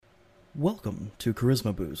Welcome to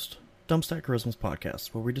Charisma Boost, Dumpstack Charisma's podcast,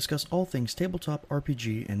 where we discuss all things tabletop,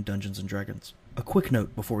 RPG, and Dungeons & Dragons. A quick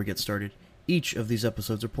note before we get started. Each of these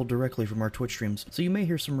episodes are pulled directly from our Twitch streams, so you may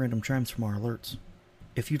hear some random chimes from our alerts.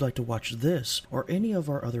 If you'd like to watch this or any of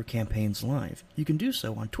our other campaigns live, you can do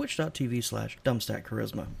so on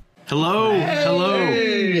twitch.tv/dumpstackcharisma. Hello.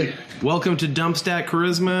 Welcome to Dumpstack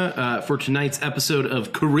Charisma for tonight's episode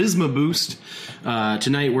of Charisma Boost.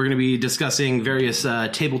 Tonight we're going to be discussing various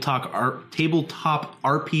tabletop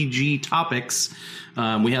RPG topics.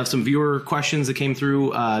 We have some viewer questions that came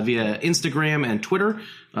through via Instagram and Twitter.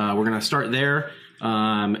 We're going to start there.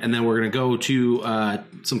 And then we're going to go to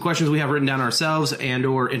some questions we have written down ourselves and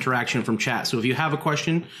or interaction from chat. So if you have a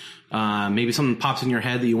question, maybe something pops in your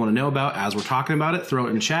head that you want to know about as we're talking about it, throw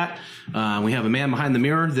it in chat. We have a man behind the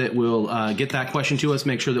mirror that will get that question to us,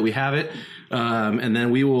 make sure that we have it, and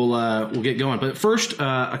then we'll get going. But first,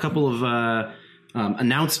 a couple of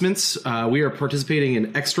announcements. We are participating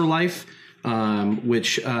in Extra Life,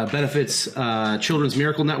 which benefits Children's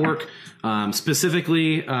Miracle Network.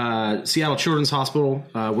 Specifically, Seattle Children's Hospital.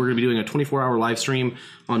 We're going to be doing a 24-hour live stream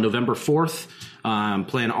on November 4th,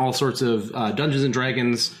 playing all sorts of Dungeons &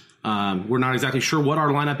 Dragons. We're not exactly sure what our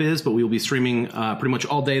lineup is, but we will be streaming pretty much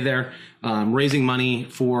all day there, raising money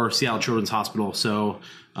for Seattle Children's Hospital. So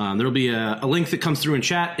there will be a link that comes through in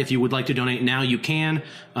chat. If you would like to donate now, you can,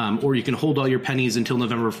 or you can hold all your pennies until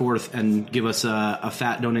November 4th and give us a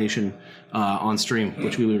fat donation on stream,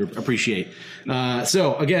 which we would appreciate.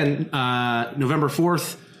 So again, November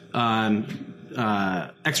 4th,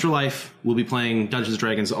 Extra Life, we'll be playing Dungeons &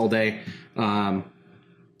 Dragons all day.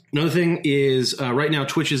 Another thing is right now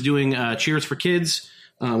Twitch is doing Cheers for Kids,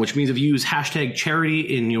 which means if you use hashtag charity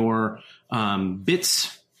in your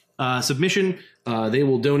bits submission, they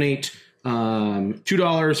will donate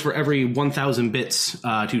 $2 for every 1,000 bits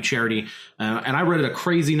to charity. And I read a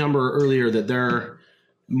crazy number earlier that they're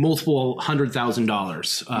multiple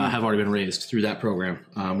 $100,000 have already been raised through that program,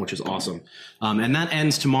 which is awesome. And that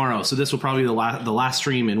ends tomorrow. So this will probably be the last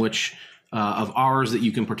stream in which of ours that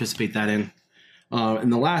you can participate that in.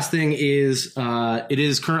 And the last thing is it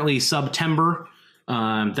is currently September.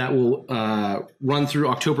 That will run through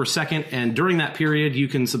October 2nd. And during that period, you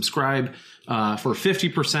can subscribe for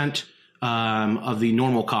 50% of the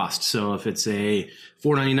normal cost. So if it's a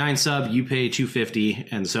 $4.99 sub, you pay $2.50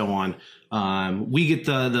 and so on. We get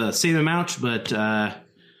the same amount, but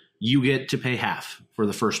you get to pay half for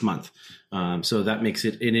the first month. So that makes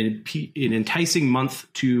it an enticing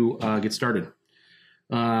month to get started.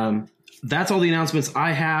 That's all the announcements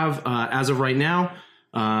I have as of right now.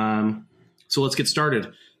 So let's get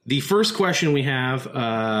started. The first question we have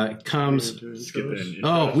comes...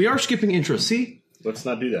 Oh, we are skipping intros. See? Let's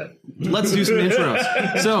not do that. Let's do some intros.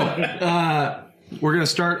 So we're going to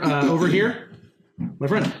start over here. My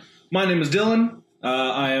friend. My name is Dylan.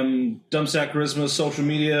 I am Dumpstack Charisma's social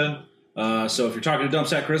media. So if you're talking to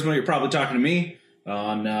Dumpstack Charisma, you're probably talking to me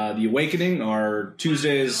on The Awakening, our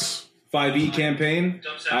Tuesdays 5e campaign.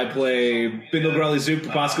 I play Bindle Grelly Zook,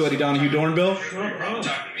 Pasco Eddie Donahue Dornbill.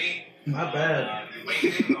 Not bad.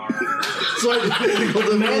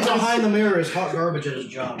 The man behind the mirror is hot garbage at his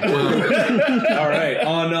job. All right.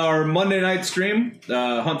 On our Monday night stream,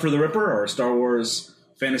 Hunt for the Ripper, our Star Wars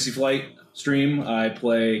Fantasy Flight stream, I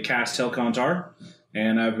play Cass Telcontar.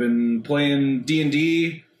 And I've been playing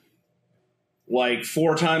D&D like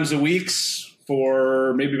 4 times a week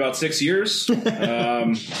for maybe about 6 years.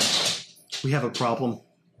 We have a problem.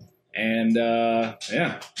 And,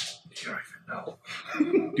 yeah.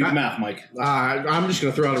 Do the math, Mike. I'm just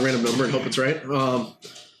going to throw out a random number and hope it's right.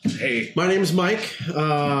 Hey. My name is Mike.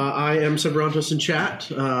 I am Sebrantos in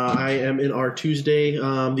chat. I am in our Tuesday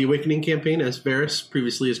The Awakening campaign as Varys,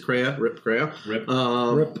 previously as Kreia. Rip Kreia.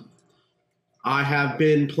 Rip. I have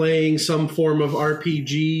been playing some form of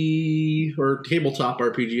RPG, or tabletop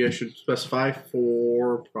RPG, I should specify,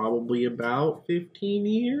 for probably about 15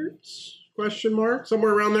 years? Question mark?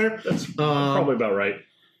 Somewhere around there. That's probably about right.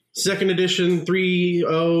 Second edition,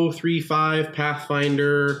 3035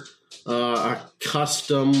 Pathfinder, a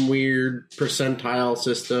custom weird percentile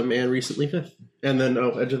system, and recently 5th. And then,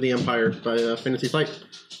 Edge of the Empire by Fantasy Flight.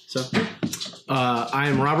 So, I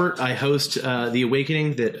am Robert. I host The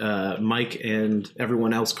Awakening that Mike and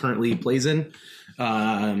everyone else currently plays in.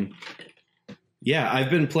 Yeah, I've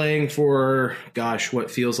been playing for,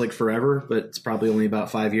 what feels like forever, but it's probably only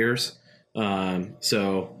about 5 years.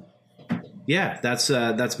 So, yeah, that's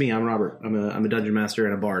me. I'm Robert. I'm a dungeon master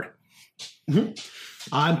and a bard. Mm-hmm.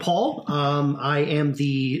 I'm Paul. I am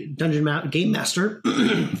the dungeon game master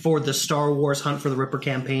for the Star Wars Hunt for the Ripper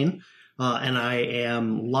campaign, and I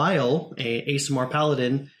am Lyle, a ASMR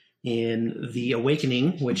paladin, in The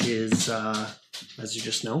Awakening, which is, as you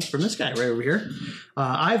just know from this guy right over here.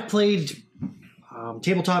 I've played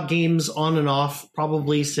tabletop games on and off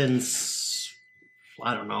probably since,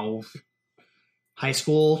 I don't know, high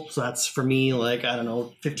school. So that's for me,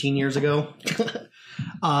 15 years ago.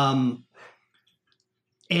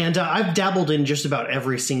 And I've dabbled in just about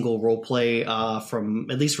every single role play from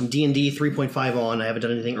D&D 3.5 on. I haven't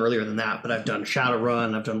done anything earlier than that, but I've done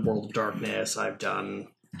Shadowrun, I've done World of Darkness, I've done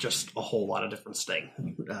just a whole lot of different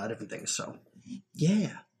things. So,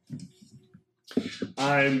 yeah.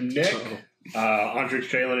 I'm Nick. Andrix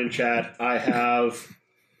Jalen in chat. I have...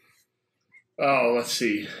 Oh, let's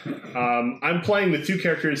see. I'm playing the two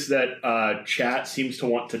characters that chat seems to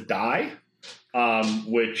want to die.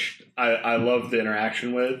 Which I love the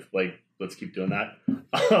interaction with. Let's keep doing that.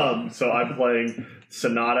 So I'm playing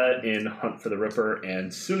Sonata in Hunt for the Ripper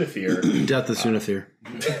and Sunathir. Death of Sunathir.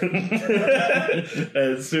 And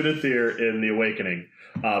Sunathir in The Awakening.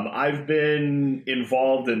 I've been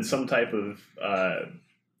involved in some type of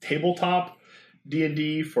tabletop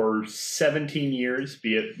D&D for 17 years,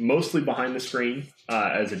 be it mostly behind the screen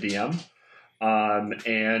as a DM.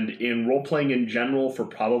 And in role-playing in general for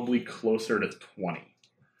probably closer to 20.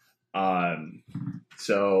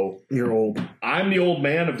 So you're old. I'm the old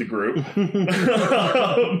man of the group.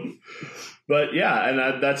 But yeah,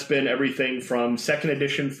 and that's been everything from 2nd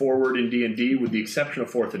edition forward in D&D with the exception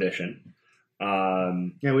of 4th edition.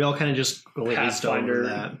 Yeah, we all kind of just glazed over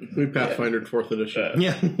that. We Pathfindered 4th edition.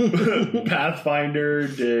 Yeah. Pathfinder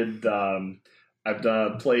did...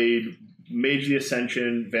 I've played... Mage the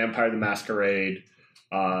Ascension, Vampire the Masquerade,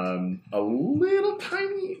 a little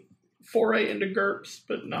tiny foray into GURPS,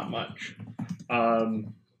 but not much.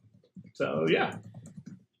 So, yeah.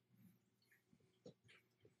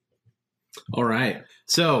 All right.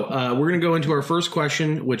 So we're going to go into our first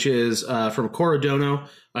question, which is from Corodono.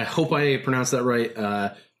 I hope I pronounced that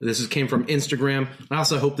right. Came from Instagram. I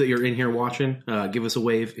also hope that you're in here watching. Give us a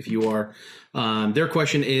wave if you are. Their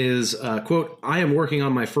question is, quote, I am working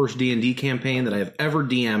on my first D&D campaign that I have ever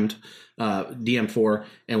DM'd for,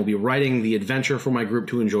 and will be writing the adventure for my group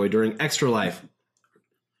to enjoy during Extra Life.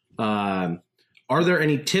 Are there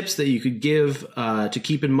any tips that you could give to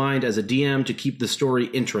keep in mind as a DM to keep the story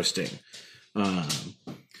interesting?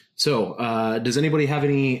 So does anybody have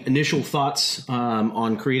any initial thoughts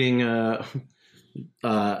on creating a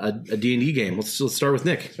D&D game? Let's start with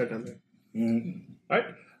Nick. Start down there. All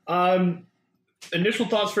right. Initial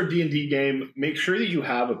thoughts for a D&D game, make sure that you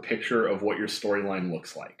have a picture of what your storyline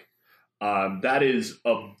looks like. That is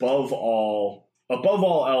above all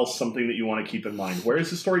else something that you want to keep in mind. Where is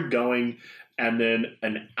the story going? And then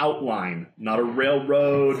an outline, not a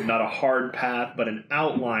railroad, not a hard path, but an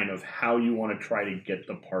outline of how you want to try to get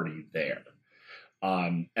the party there.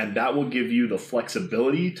 And that will give you the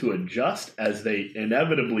flexibility to adjust as they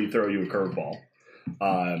inevitably throw you a curveball.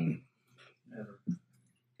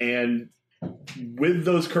 And with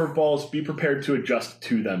those curveballs, be prepared to adjust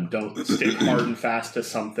to them. Don't stick hard and fast to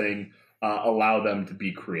something. Allow them to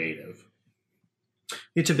be creative.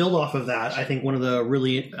 Yeah, to build off of that, I think one of the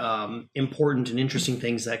really important and interesting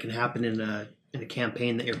things that can happen in a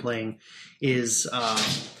campaign that you're playing is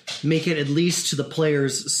make it, at least to the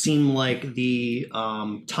players, seem like the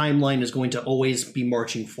timeline is going to always be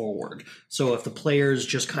marching forward. So if the players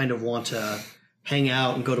just kind of want to hang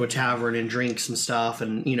out and go to a tavern and drink some stuff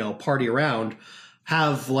and, party around,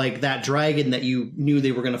 have that dragon that you knew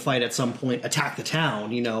they were going to fight at some point attack the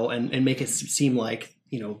town, and make it seem like,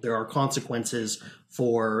 there are consequences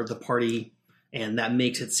for the party, and that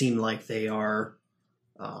makes it seem like they are,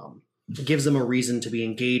 it gives them a reason to be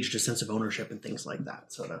engaged, a sense of ownership and things like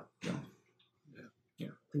that. So, I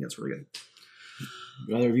think that's really good.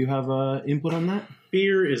 Do either of you have input on that?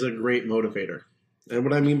 Fear is a great motivator. And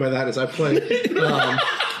what I mean by that is I play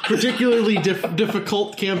particularly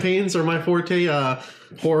difficult campaigns are my forte,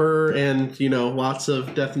 horror and, lots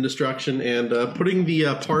of death and destruction, and putting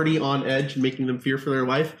the party on edge and making them fear for their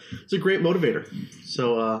life is a great motivator.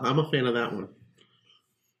 So I'm a fan of that one.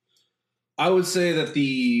 I would say that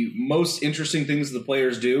the most interesting things the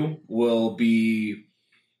players do will be,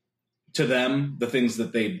 to them, the things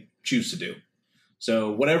that they choose to do.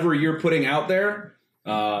 So whatever you're putting out there,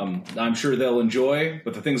 I'm sure they'll enjoy,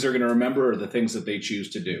 but the things they're going to remember are the things that they choose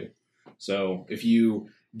to do. So if you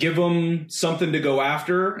give them something to go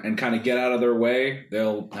after and kind of get out of their way,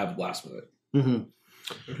 they'll have a blast with it. Mm-hmm.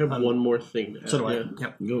 I have one more thing to add. So do I.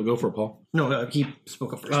 Yeah. Yep. Go for it, Paul. No,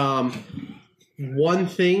 spoke up first. One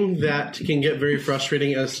thing that can get very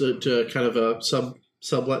frustrating as to kind of a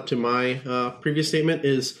sublet to my previous statement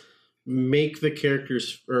is make the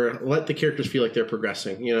characters, or let the characters feel like they're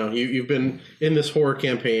progressing. You know, you've been in this horror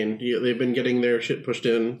campaign. They've been getting their shit pushed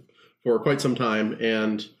in for quite some time,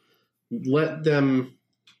 and let them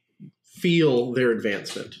feel their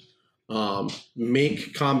advancement.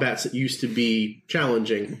 Make combats that used to be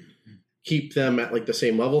challenging, keep them at like the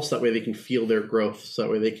same level, so that way they can feel their growth. So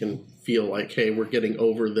that way they can feel like, hey, we're getting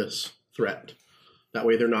over this threat. That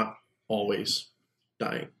way they're not always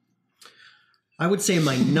dying. I would say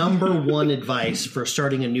my number one advice for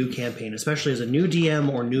starting a new campaign, especially as a new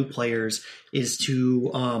DM or new players, is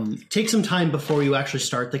to take some time before you actually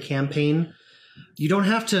start the campaign. You don't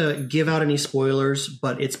have to give out any spoilers,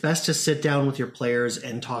 but it's best to sit down with your players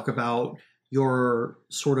and talk about your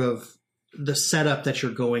sort of the setup that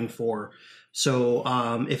you're going for. So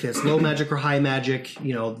if it's low magic or high magic,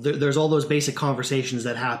 you know, there's all those basic conversations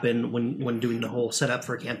that happen when doing the whole setup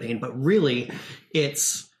for a campaign. But really,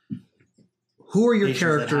 it's who are your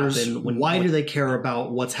characters? Why do they care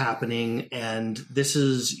about what's happening? And this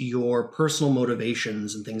is your personal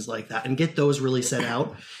motivations and things like that. And get those really set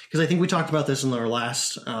out. Because I think we talked about this in our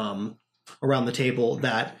last around the table,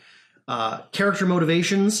 that character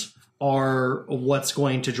motivations are what's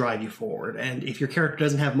going to drive you forward. And if your character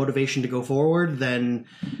doesn't have motivation to go forward, then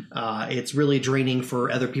it's really draining for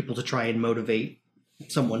other people to try and motivate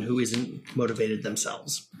someone who isn't motivated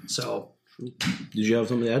themselves. So... Did you have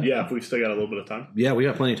something to add? Yeah, if we've still got a little bit of time. Yeah, we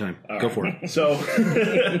got plenty of time. Go for it. So,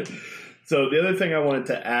 so the other thing I wanted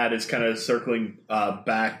to add is kind of circling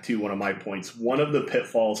back to one of my points. One of the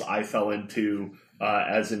pitfalls I fell into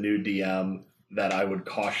as a new DM that I would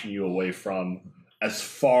caution you away from, as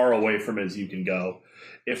far away from as you can go.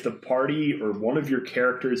 If the party or one of your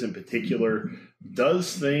characters in particular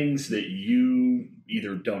does things that you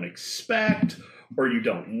either don't expect or you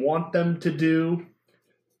don't want them to do,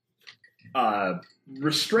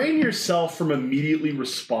 restrain yourself from immediately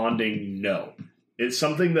responding no. It's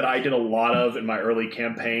something that I did a lot of in my early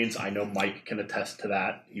campaigns. I know Mike can attest to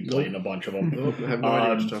that. He played in a bunch of them. I have no idea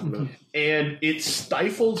what you're talking about. And it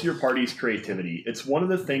stifles your party's creativity. It's one of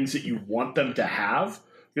the things that you want them to have.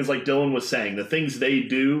 Because like Dylan was saying, the things they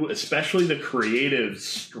do, especially the creative,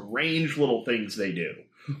 strange little things they do,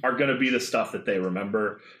 are going to be the stuff that they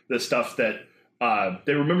remember. The stuff that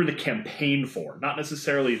they remember the campaign for. Not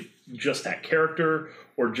necessarily just that character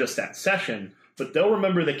or just that session, but they'll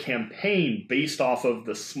remember the campaign based off of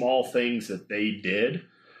the small things that they did.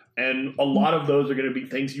 And a lot of those are going to be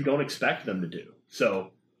things you don't expect them to do.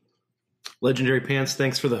 So, Legendary Pants,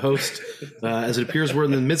 thanks for the host. As it appears, we're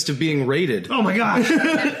in the midst of being raided. Oh my gosh.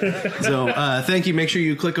 So thank you. Make sure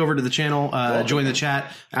you click over to the channel, join the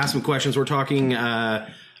chat, ask some questions. We're talking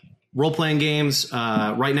role-playing games.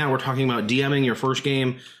 Right now we're talking about DMing your first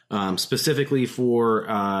game, specifically for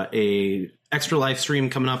a extra life stream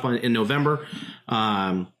coming up in November.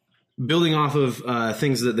 Building off of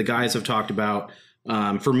things that the guys have talked about.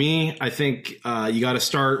 For me, I think you got to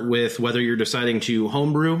start with whether you're deciding to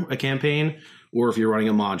homebrew a campaign or if you're running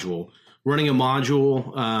a module. Running a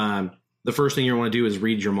module, the first thing you want to do is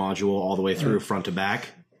read your module all the way through front to back.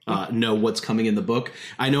 Know what's coming in the book.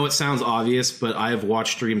 I know it sounds obvious, but I have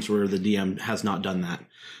watched streams where the DM has not done that.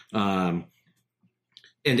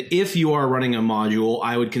 And if you are running a module,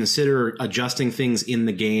 I would consider adjusting things in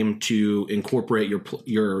the game to incorporate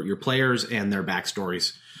your players and their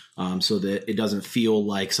backstories, so that it doesn't feel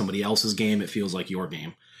like somebody else's game. It feels like your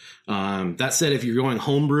game. That said, if you're going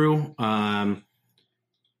homebrew,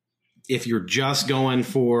 if you're just going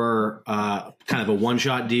for kind of a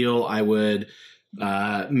one-shot deal, I would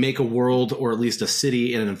make a world or at least a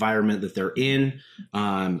city in an environment that they're in,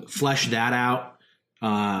 flesh that out.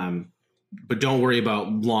 But don't worry about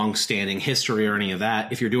long-standing history or any of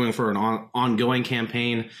that. If you're doing for an ongoing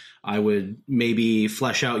campaign, I would maybe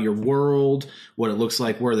flesh out your world, what it looks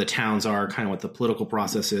like, where the towns are, kind of what the political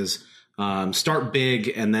process is. Start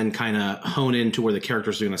big and then kind of hone into where the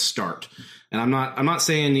characters are going to start. And I'm not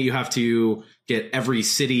saying that you have to get every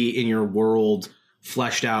city in your world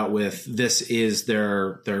fleshed out with this is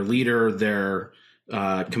their leader, their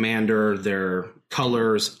commander, their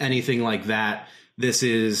colors, anything like that. This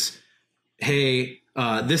is, hey,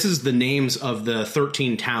 this is the names of the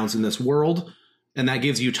 13 towns in this world. And that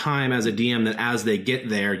gives you time as a DM that as they get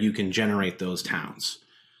there, you can generate those towns.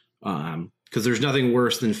 Because there's nothing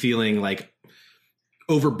worse than feeling like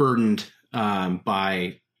overburdened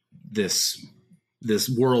by this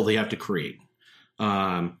world they have to create.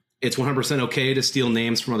 It's 100% okay to steal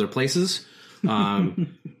names from other places.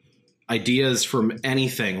 Ideas from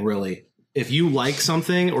anything, really. If you like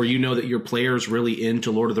something or you know that your player's really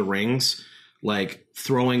into Lord of the Rings, like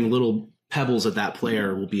throwing little pebbles at that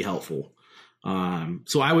player will be helpful.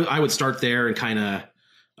 So I would start there and kind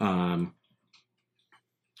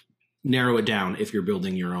narrow it down if you're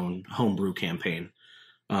building your own homebrew campaign.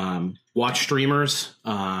 Watch streamers,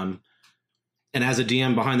 and as a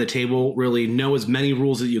DM behind the table, really know as many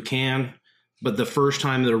rules as you can. But the first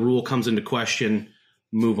time that a rule comes into question,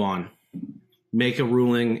 move on. Make a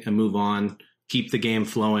ruling and move on. Keep the game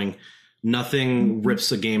flowing. Nothing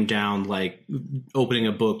rips a game down like opening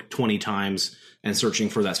a book 20 times and searching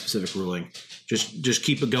for that specific ruling. Just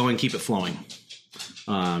keep it going, keep it flowing.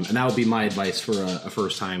 And that would be my advice for a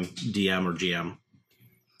first-time DM or GM.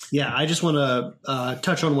 Yeah, I just want to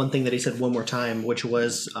touch on one thing that he said one more time, which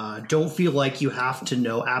was don't feel like you have to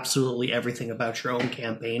know absolutely everything about your own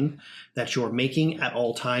campaign that you're making at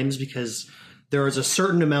all times, because there is a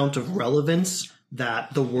certain amount of relevance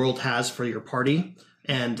that the world has for your party,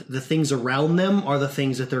 and the things around them are the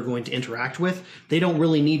things that they're going to interact with. They don't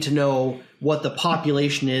really need to know what the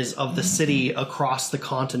population is of the city across the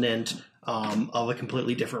continent of a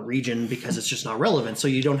completely different region, because it's just not relevant. So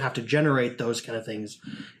you don't have to generate those kind of things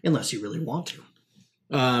unless you really want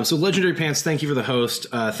to. So Legendary Pants, thank you for the host.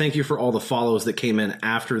 Thank you for all the follows that came in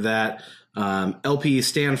after that. LP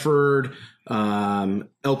Stanford,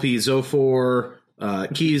 LP Zophor,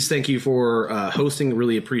 Keys, thank you for hosting.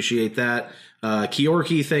 Really appreciate that.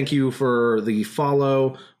 Keorki, thank you for the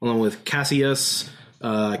follow, along with Cassius,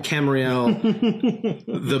 Camriel,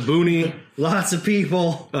 the Booney. Lots of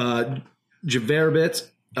people. Javerbit,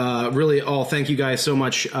 really all thank you guys so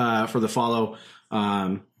much for the follow.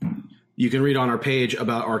 You can read on our page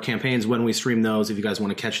about our campaigns when we stream those if you guys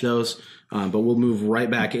want to catch those. But we'll move right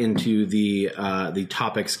back into the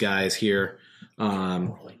topics, guys, here.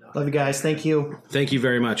 Love you guys. Thank you. Thank you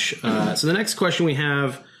very much. So the next question we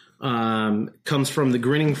have comes from the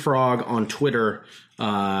Grinning Frog on Twitter.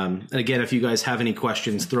 And again, if you guys have any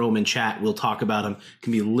questions, throw them in chat. We'll talk about them. It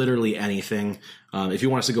can be literally anything. If you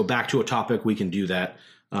want us to go back to a topic, we can do that.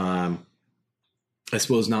 I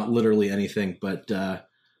suppose not literally anything, but so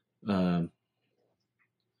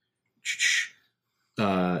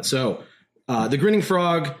the Grinning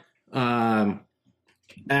Frog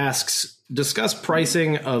asks, discuss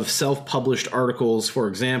pricing of self-published articles. For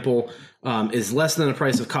example, is less than the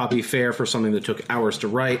price of copy fair for something that took hours to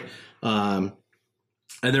write?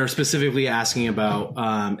 And they're specifically asking about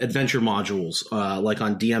adventure modules, like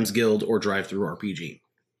on DM's Guild or Drive Through RPG.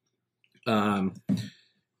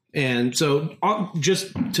 And so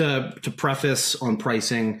just to preface on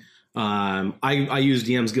pricing, I use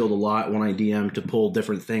DM's Guild a lot when I DM to pull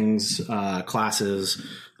different things, classes,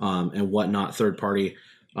 and whatnot, third party.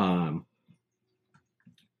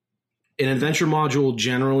 An adventure module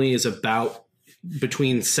generally is about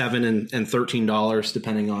between $7 and $13,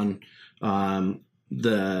 depending on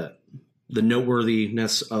the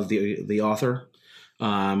noteworthiness of the author.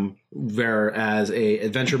 Whereas a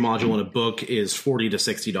adventure module in a book is $40 to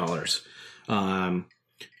 $60.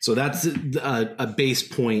 So that's a base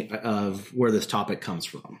point of where this topic comes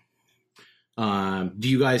from. Do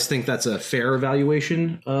you guys think that's a fair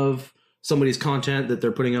evaluation of somebody's content that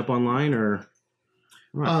they're putting up online, or?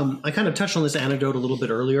 I kind of touched on this anecdote a little bit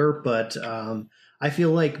earlier, but I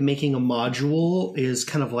feel like making a module is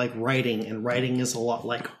kind of like writing, and writing is a lot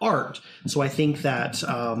like art. So I think that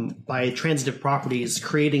by transitive properties,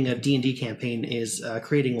 creating a D&D campaign is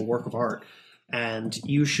creating a work of art, and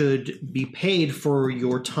you should be paid for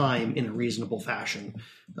your time in a reasonable fashion.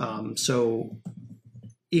 So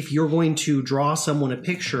if you're going to draw someone a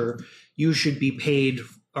picture, you should be paid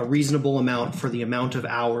a reasonable amount for the amount of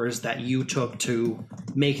hours that you took to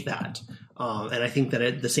make that. And I think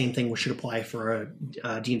that the same thing should apply for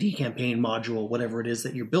a D&D campaign module. Whatever it is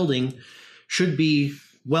that you're building should be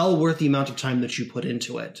well worth the amount of time that you put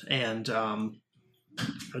into it. And I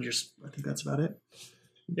think that's about it.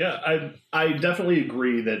 Yeah, I definitely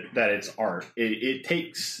agree that it's art. It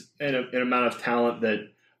takes an amount of talent that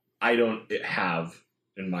I don't have,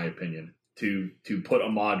 in my opinion, to put a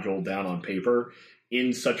module down on paper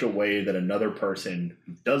in such a way that another person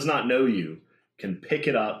who does not know you can pick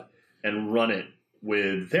it up and run it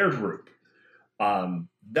with their group.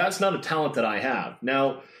 That's not a talent that I have.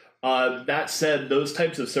 Now, that said, those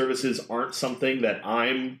types of services aren't something that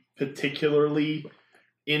I'm particularly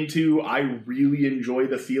into. I really enjoy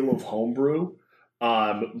the feel of homebrew,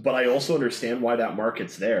 but I also understand why that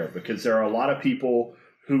market's there, because there are a lot of people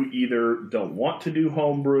who either don't want to do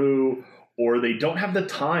homebrew or they don't have the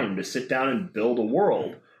time to sit down and build a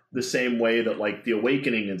world the same way that like The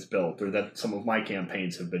Awakening is built, or that some of my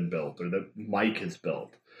campaigns have been built, or that Mike has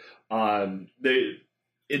built.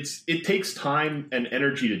 It takes time and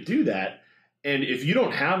energy to do that. And if you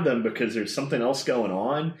don't have them because there's something else going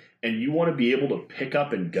on and you want to be able to pick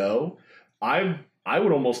up and go, I've I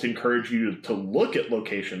would almost encourage you to look at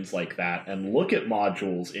locations like that and look at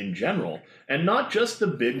modules in general, and not just the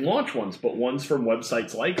big launch ones, but ones from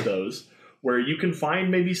websites like those where you can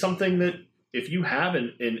find maybe something that if you have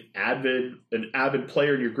an avid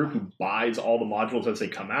player in your group who buys all the modules as they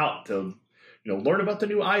come out to learn about the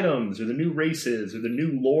new items or the new races or the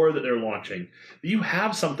new lore that they're launching, that you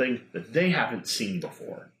have something that they haven't seen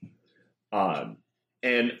before.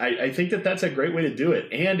 And I think that that's a great way to do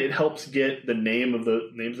it, and it helps get the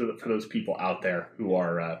names for those people out there who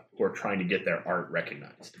are trying to get their art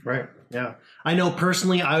recognized. Right. Yeah. I know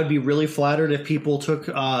personally, I would be really flattered if people took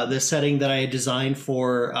the setting that I had designed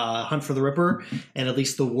for Hunt for the Ripper, and at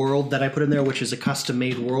least the world that I put in there, which is a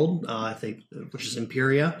custom-made world, I think, which is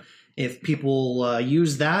Imperia. If people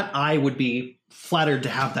use that, I would be flattered to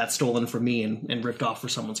have that stolen from me and ripped off for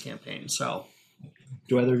someone's campaign. So.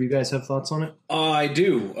 Do either of you guys have thoughts on it? I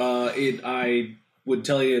do. I would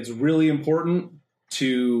tell you it's really important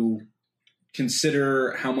to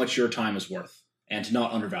consider how much your time is worth and to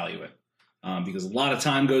not undervalue it. Because a lot of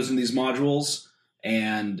time goes in these modules,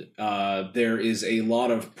 and there is a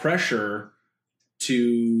lot of pressure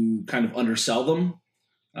to kind of undersell them.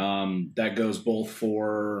 That goes both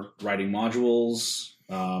for writing modules,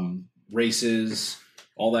 races,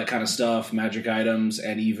 all that kind of stuff, magic items,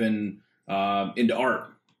 and even into art.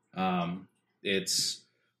 It's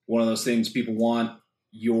one of those things people want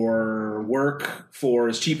your work for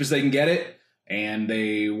as cheap as they can get it, and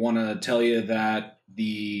they want to tell you that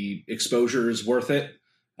the exposure is worth it.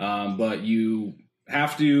 But you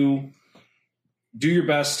have to do your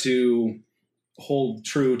best to hold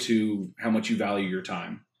true to how much you value your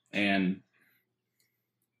time. And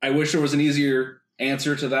I wish there was an easier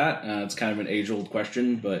answer to that. It's kind of an age-old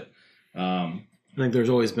question, but I think there's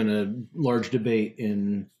always been a large debate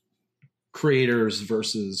in creators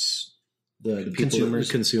versus the people, the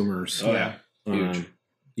consumers. Oh, yeah. Huge.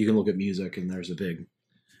 You can look at music, and there's a big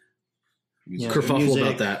kerfuffle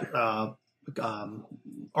music, about that.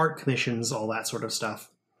 Art commissions, all that sort of stuff.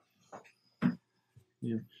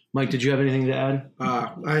 Yeah. Mike, did you have anything to add?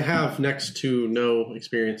 I have next to no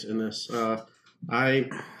experience in this.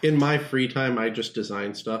 In my free time, I just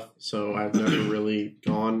design stuff, so I've never really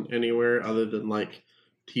gone anywhere other than like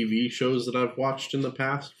TV shows that I've watched in the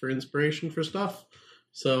past for inspiration for stuff.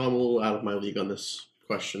 So I'm a little out of my league on this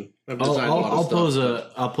question. I've designed a lot of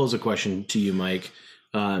stuff. I'll pose a question to you, Mike.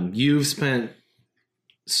 You've spent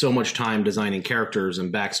so much time designing characters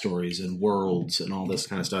and backstories and worlds and all this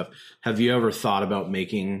kind of stuff. Have you ever thought about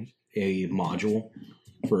making a module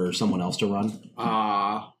for someone else to run?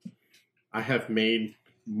 I have made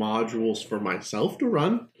modules for myself to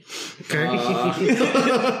run. Okay.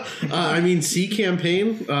 I mean, C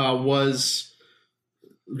Campaign was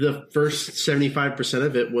the first 75%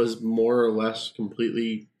 of it was more or less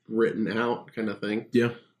completely written out kind of thing.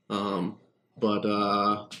 Yeah.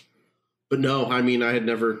 But no, I mean, I had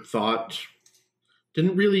never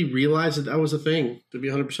didn't really realize that was a thing, to be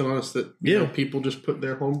 100% honest, that you know, people just put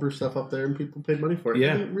their homebrew stuff up there and people paid money for it.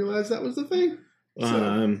 Yeah. I didn't realize that was the thing.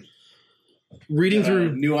 So. Reading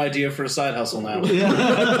through new idea for a side hustle now.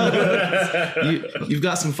 You've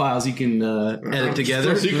got some files you can edit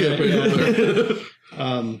together.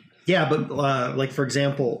 But like for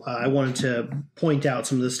example, I wanted to point out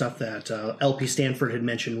some of the stuff that LP Stanford had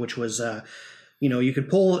mentioned, which was you could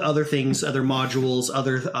pull other things, other modules,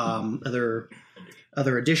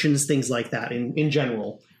 other additions, things like that. In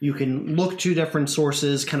general, you can look to different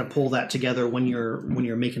sources, kind of pull that together when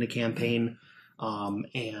you're making a campaign,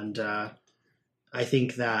 and I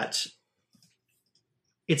think that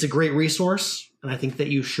it's a great resource, and I think that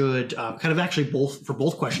you should kind of actually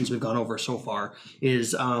both questions we've gone over so far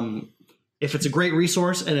is if it's a great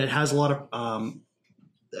resource and it has a lot of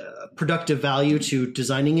productive value to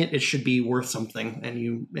designing it, it should be worth something,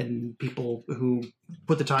 and people who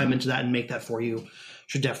put the time into that and make that for you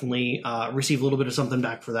should definitely receive a little bit of something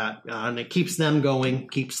back for that, and it keeps them going,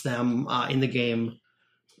 keeps them in the game,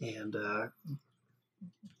 and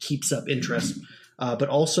keeps up interest. But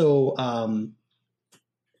also,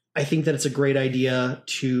 I think that it's a great idea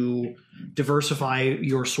to diversify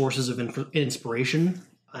your sources of inspiration.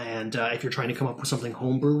 And if you're trying to come up with something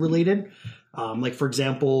homebrew related, like for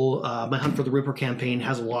example, my Hunt for the Ripper campaign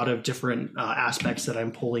has a lot of different aspects that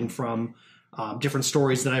I'm pulling from different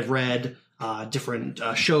stories that I've read, different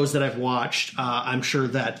shows that I've watched. I'm sure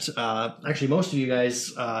that actually most of you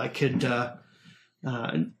guys could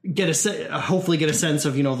hopefully get a sense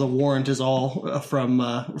of the Warrant is all from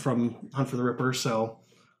Hunt for the Ripper. So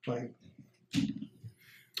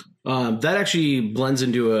that actually blends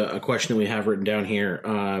into a question that we have written down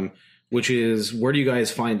here, which is where do you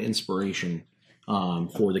guys find inspiration?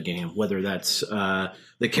 for the game, whether that's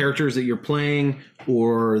the characters that you're playing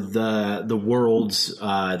or the worlds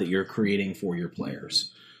that you're creating for your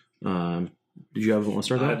players. Did you want to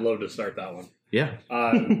start that? I'd love to start that one. Yeah.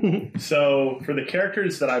 So for the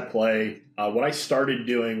characters that I play, what I started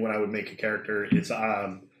doing when I would make a character is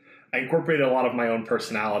I incorporated a lot of my own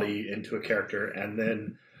personality into a character, and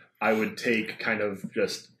then I would take kind of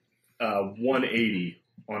just 180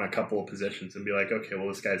 on a couple of positions and be like, okay, well,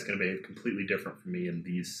 this guy's going to behave completely different from me in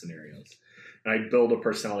these scenarios. And I build a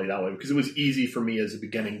personality that way because it was easy for me as a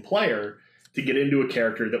beginning player to get into a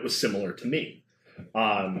character that was similar to me.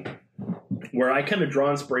 Where I kind of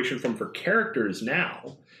draw inspiration from for characters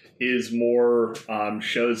now is more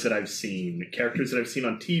shows that I've seen, characters that I've seen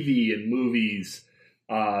on TV and movies,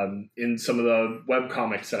 in some of the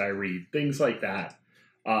webcomics that I read, things like that.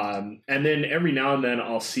 And then every now and then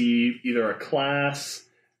I'll see either a class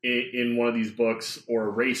in one of these books or a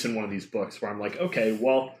race in one of these books where I'm like, okay,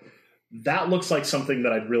 well, that looks like something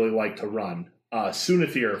that I'd really like to run.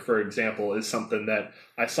 Sunithir, for example, is something that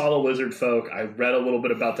I saw the lizard folk. I read a little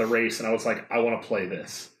bit about the race, and I was like, I want to play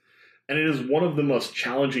this. And it is one of the most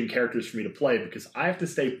challenging characters for me to play because I have to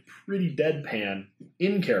stay pretty deadpan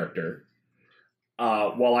in character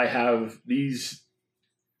while I have these...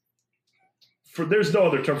 there's no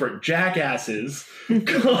other term for it, jackasses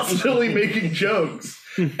constantly making jokes.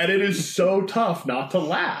 And it is so tough not to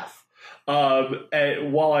laugh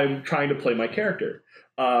while I'm trying to play my character.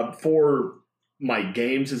 For my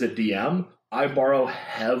games as a DM, I borrow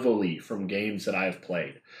heavily from games that I've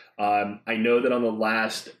played. I know that on the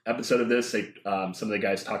last episode of this, some of the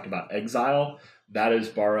guys talked about Exile. That is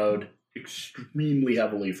borrowed extremely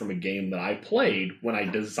heavily from a game that I played when I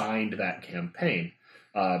designed that campaign.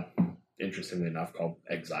 Interestingly enough, called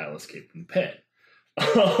Exile Escape from the Pit.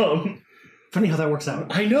 Funny how that works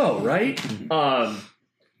out. I know, right?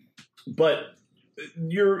 But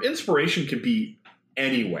your inspiration can be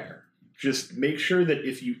anywhere. Just make sure that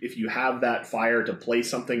if you have that fire to play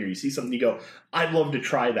something or you see something, you go, I'd love to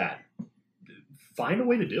try that. Find a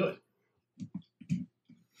way to do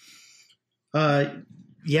it.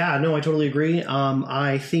 Yeah, no, I totally agree.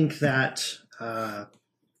 I think that I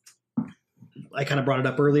kind of brought it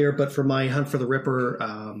up earlier, but for my Hunt for the Ripper,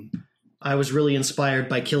 I was really inspired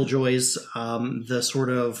by Killjoys, the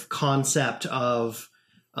sort of concept of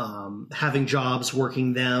having jobs,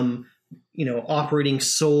 working them, operating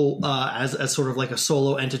as sort of like a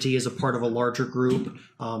solo entity as a part of a larger group,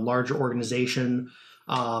 larger organization.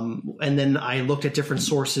 And then I looked at different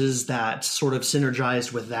sources that sort of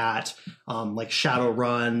synergized with that, like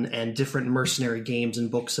Shadowrun and different mercenary games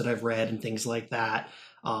and books that I've read and things like that.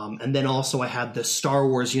 And then also I had the Star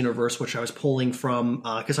Wars universe, which I was pulling from,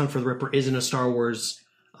 because Hunt for the Ripper is in Star Wars,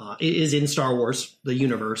 the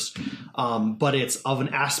universe, but it's of an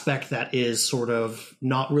aspect that is sort of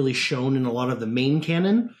not really shown in a lot of the main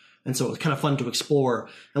canon. And so it was kind of fun to explore.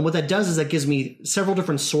 And what that does is that gives me several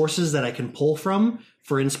different sources that I can pull from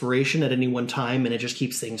for inspiration at any one time. And it just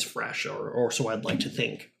keeps things fresh, or so I'd like to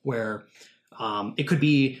think, where it could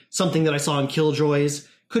be something that I saw in Killjoys,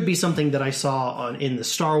 could be something that I saw in the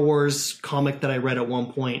Star Wars comic that I read at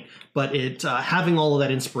one point, but having all of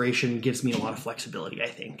that inspiration gives me a lot of flexibility, I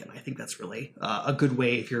think, and I think that's really a good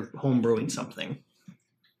way if you're homebrewing something.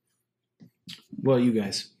 Well, you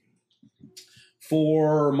guys.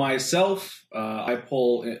 For myself, I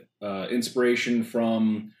pull inspiration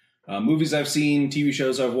from movies I've seen, TV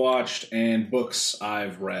shows I've watched, and books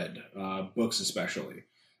I've read, books especially.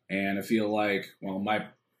 And I feel like, my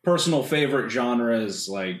personal favorite genre is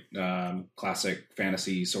like classic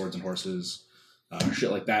fantasy, swords and horses,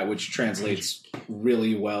 shit like that, which translates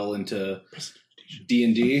really well into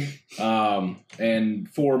D&D. And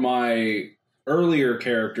for my earlier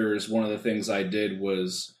characters, one of the things I did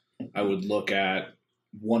was I would look at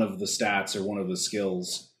one of the stats or one of the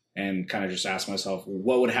skills and kind of just ask myself,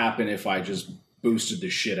 what would happen if I just boosted the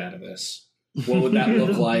shit out of this? What would that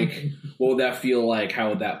look like? What would that feel like? How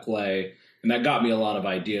would that play? And that got me a lot of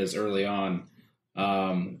ideas early on.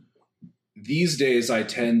 These days, I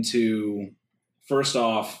tend to, first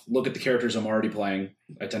off, look at the characters I'm already playing.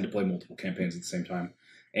 I tend to play multiple campaigns at the same time.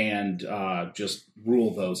 And just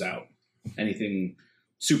rule those out. Anything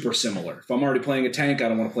super similar. If I'm already playing a tank, I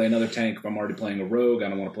don't want to play another tank. If I'm already playing a rogue, I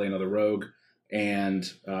don't want to play another rogue. And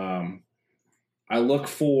I look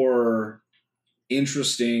for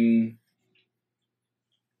interesting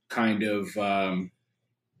kind of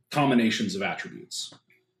combinations of attributes.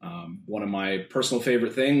 One of my personal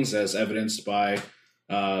favorite things, as evidenced by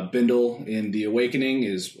Bindle in The Awakening,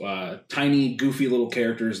 is tiny, goofy little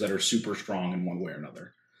characters that are super strong in one way or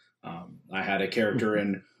another. I had a character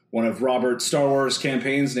in one of Robert's Star Wars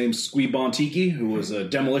campaigns named Squee Bontiki, who was a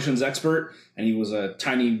demolitions expert, and he was a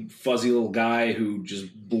tiny, fuzzy little guy who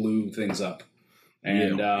just blew things up.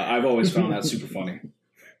 And I've always found that super funny.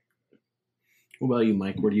 What about you,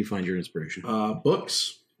 Mike? Where do you find your inspiration?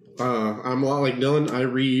 Books. I'm a lot like Dylan. I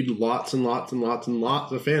read lots and lots and lots and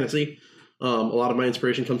lots of fantasy. A lot of my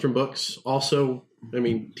inspiration comes from books. Also,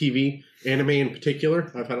 TV, anime in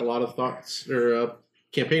particular. I've had a lot of thoughts or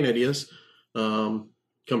campaign ideas come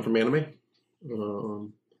from anime.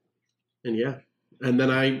 And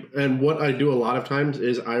then what I do a lot of times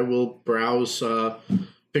is I will browse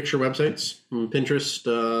picture websites, Pinterest,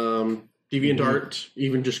 DeviantArt,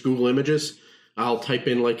 even just Google Images. I'll type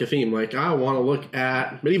in like a theme, like I want to look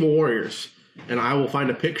at medieval warriors, and I will find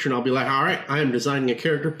a picture and I'll be like, all right, I am designing a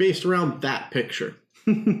character based around that picture.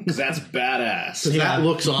 Because that's badass. That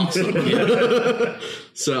looks awesome.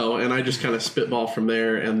 So, and I just kind of spitball from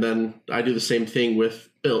there, and then I do the same thing with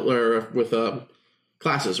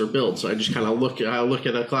classes or builds. So I just kind of look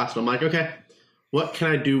at a class and I'm like, okay, what can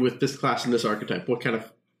I do with this class and this archetype? What kind of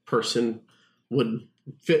person would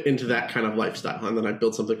fit into that kind of lifestyle? And then I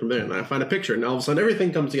build something from there, and then I find a picture, and all of a sudden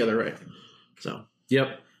everything comes together right. So,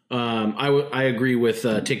 yep. I agree with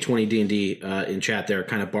Take 20 D&D in chat there,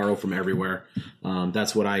 kind of borrow from everywhere.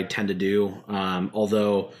 That's what I tend to do.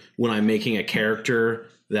 Although when I'm making a character,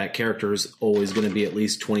 that character is always going to be at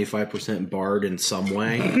least 25% bard in some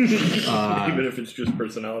way. Even if it's just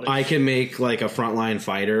personality. I can make like a frontline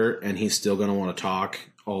fighter and he's still going to want to talk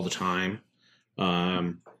all the time.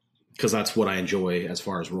 Because that's what I enjoy as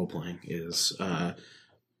far as role-playing is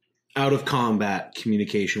out of combat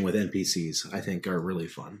communication with NPCs, I think are really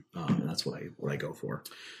fun. And that's what I go for.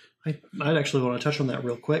 I'd actually want to touch on that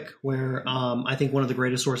real quick, where I think one of the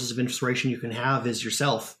greatest sources of inspiration you can have is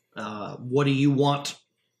yourself. What do you want?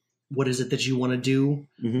 What is it that you want to do?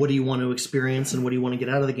 Mm-hmm. What do you want to experience? And what do you want to get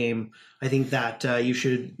out of the game? I think that you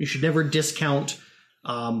should never discount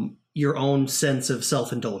your own sense of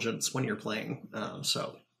self-indulgence when you're playing.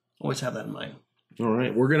 So always have that in mind. All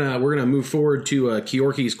right, we're gonna move forward to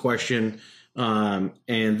Keorki's question, and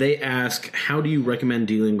they ask, how do you recommend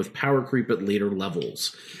dealing with power creep at later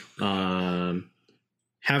levels? They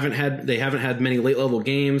haven't had many late level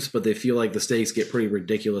games, but they feel like the stakes get pretty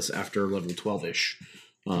ridiculous after level 12-ish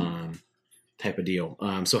type of deal.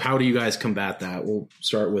 So how do you guys combat that? We'll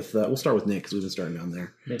start with Nick, because we've been starting down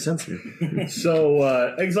there. Makes sense.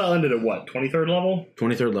 So Exile ended at what, 23rd level?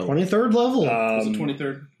 23rd level. 23rd level. Was it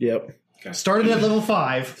 23rd? Yep. Okay. Started at level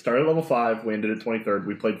 5. Started at level 5. We ended at 23rd.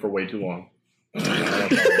 We played for way too long.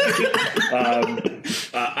 I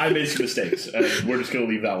made some mistakes. We're just going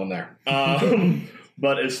to leave that one there.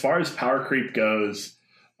 But as far as power creep goes,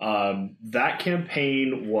 that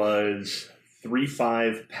campaign was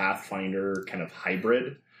 3.5 Pathfinder kind of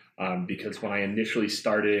hybrid. Because when I initially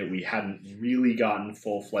started it, we hadn't really gotten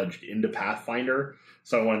full-fledged into Pathfinder.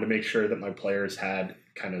 So I wanted to make sure that my players had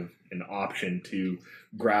kind of an option to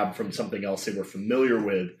grab from something else they were familiar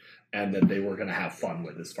with and that they were going to have fun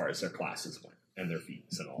with as far as their classes went and their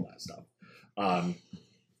feats and all that stuff.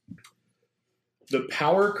 The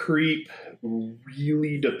power creep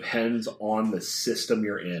really depends on the system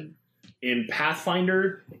you're in. In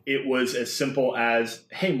Pathfinder, it was as simple as,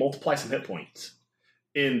 hey, multiply some hit points.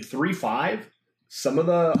 In 3.5, some of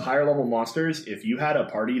the higher level monsters, if you had a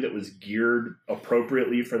party that was geared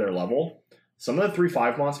appropriately for their level, some of the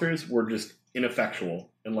 3.5 monsters were just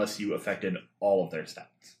ineffectual unless you affected all of their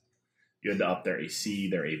stats. You had to up their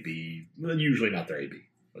AC, their AB, usually not their AB,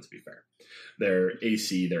 let's be fair. Their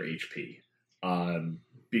AC, their HP,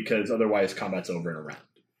 because otherwise combat's over and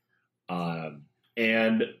around.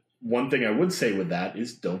 And one thing I would say with that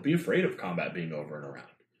is don't be afraid of combat being over and around.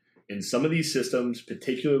 In some of these systems,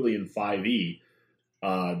 particularly in 5e,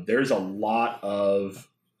 there's a lot of...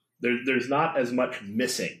 There's not as much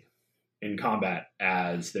missing in combat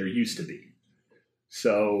as there used to be.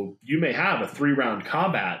 So you may have a 3-round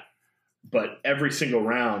combat, but every single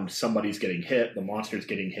round somebody's getting hit, the monster's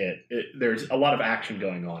getting hit. There's a lot of action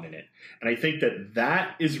going on in it. And I think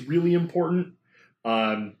that is really important.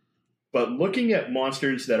 But looking at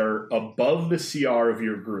monsters that are above the CR of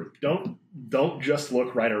your group, don't just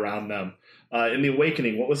look right around them. In the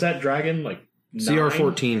Awakening, what was that dragon? Like CR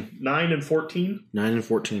 14. 9 and 14? 9 and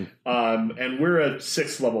 14. And we're a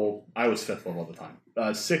 6th level, I was 5th level at the time,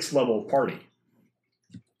 6th level party.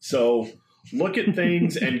 So look at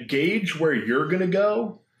things and gauge where you're going to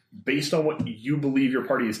go based on what you believe your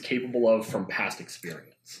party is capable of from past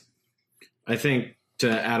experience. I think to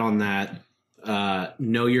add on that,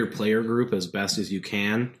 know your player group as best as you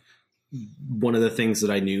can. one of the things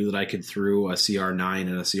that I knew that I could throw a CR9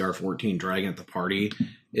 and a CR14 dragon at the party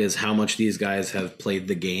is how much these guys have played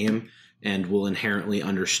the game and will inherently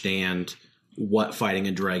understand what fighting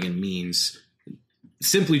a dragon means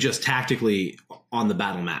simply just tactically on the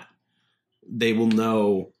battle mat. They will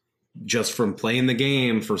know just from playing the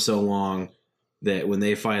game for so long that when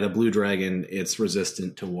they fight a blue dragon, it's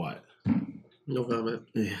resistant to what? No comment.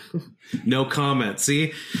 Yeah. No comment.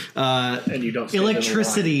 See? And you don't stand in the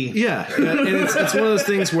Electricity. Yeah. And it's one of those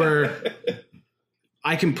things where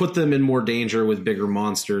I can put them in more danger with bigger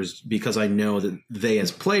monsters because I know that they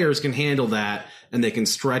as players can handle that and they can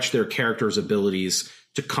stretch their character's abilities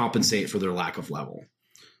to compensate for their lack of level.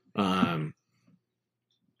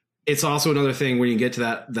 It's also another thing when you get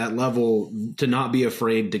to that level to not be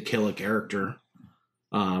afraid to kill a character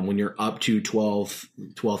when you're up to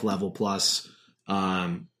 12th level plus.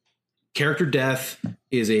 Character death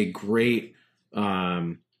is a great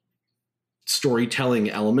storytelling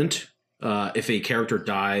element. If a character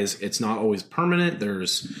dies, it's not always permanent.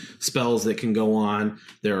 There's spells that can go on.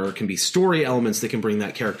 There can be story elements that can bring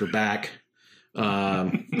that character back.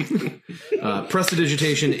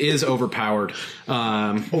 Prestidigitation is overpowered.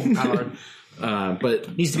 But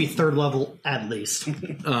Needs to be 3rd level at least.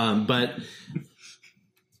 but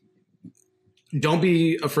don't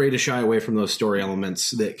be afraid to shy away from those story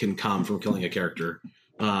elements that can come from killing a character.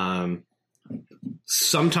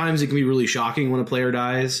 Sometimes it can be really shocking when a player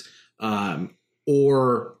dies.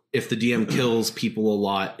 Or if the DM kills people a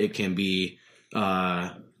lot, it can be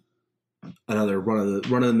another run of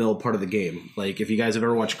the mill part of the game. Like if you guys have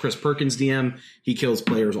ever watched Chris Perkins DM, he kills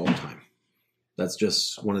players all the time. That's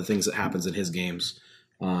just one of the things that happens in his games.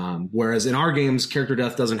 Whereas in our games, character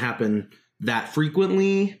death doesn't happen that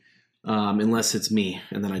frequently, unless it's me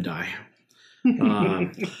and then I die.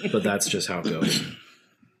 But that's just how it goes.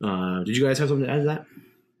 Did you guys have something to add to that?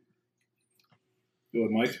 Go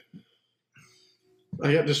ahead, Mike.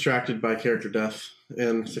 I got distracted by character death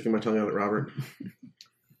and sticking my tongue out at Robert.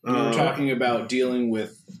 We were talking about dealing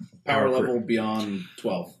with power Power level beyond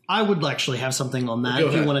 12. I would actually have something on that Go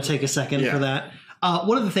if you ahead. want to take a second Yeah. for that.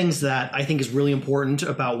 One of the things that I think is really important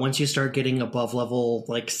about once you start getting above level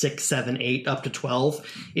like 6, 7, 8 up to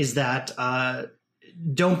 12 is that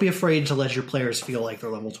don't be afraid to let your players feel like they're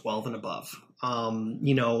level 12 and above.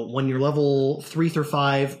 When you're level 3 through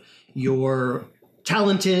 5, you're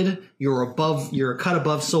talented, you're a cut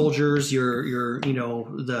above soldiers, you're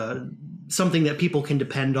something that people can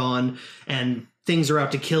depend on, and things are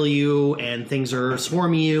out to kill you and things are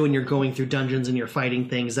swarming you and you're going through dungeons and you're fighting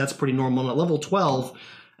things. That's pretty normal. At level 12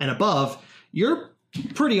 and above, you're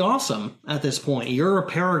pretty awesome at this point. You're a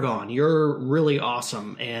paragon. You're really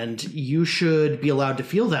awesome. And you should be allowed to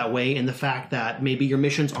feel that way in the fact that maybe your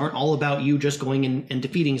missions aren't all about you just going and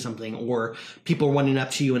defeating something or people running up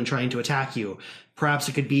to you and trying to attack you. Perhaps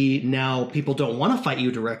it could be now people don't want to fight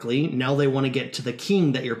you directly. Now they want to get to the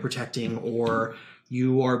king that you're protecting, or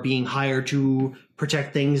you are being hired to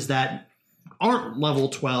protect things that aren't level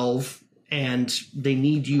 12 and they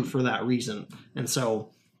need you for that reason. And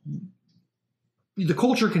so the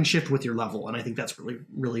culture can shift with your level, and I think that's really,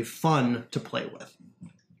 really fun to play with.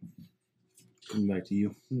 Coming back to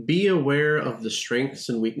you. Be aware of the strengths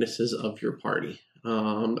and weaknesses of your party.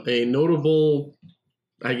 A notable,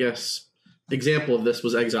 I guess, example of this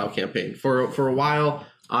was Exile campaign. For a while,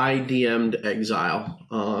 I DM'd Exile,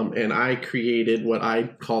 and I created what I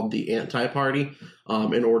called the anti-party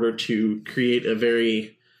in order to create a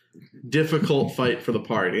very difficult fight for the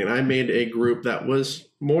party. And I made a group that was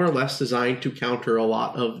more or less designed to counter a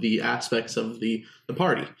lot of the aspects of the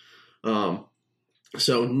party.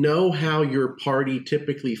 So know how your party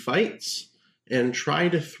typically fights and try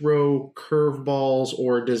to throw curveballs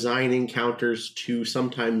or design encounters to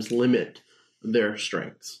sometimes limit their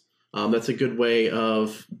strengths. That's a good way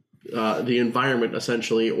of the environment,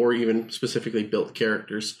 essentially, or even specifically built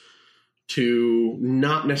characters to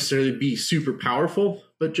not necessarily be super powerful,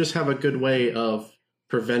 but just have a good way of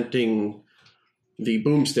preventing the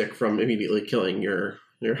boomstick from immediately killing your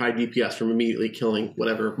high DPS from immediately killing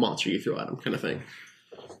whatever monster you throw at them, kind of thing.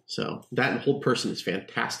 So that whole person is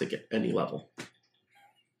fantastic at any level.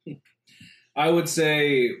 I would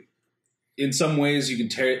say in some ways you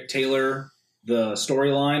can tailor the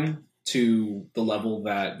storyline to the level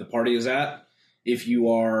that the party is at. If you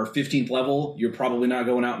are 15th level, you're probably not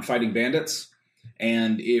going out and fighting bandits.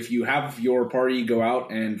 And if you have your party go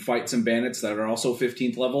out and fight some bandits that are also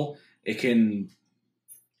 15th level, it can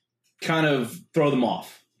kind of throw them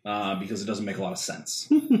off because it doesn't make a lot of sense.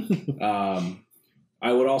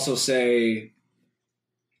 I would also say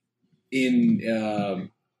in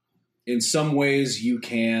some ways you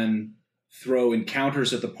can throw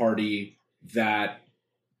encounters at the party that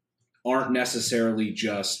aren't necessarily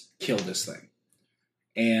just kill this thing.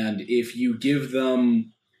 And if you give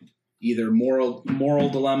them either moral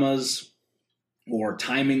dilemmas or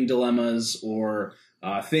timing dilemmas or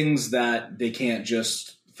things that they can't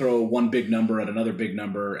just throw one big number at another big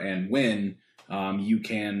number and win, you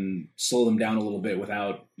can slow them down a little bit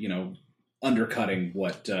without, undercutting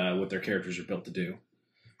what their characters are built to do.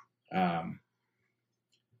 I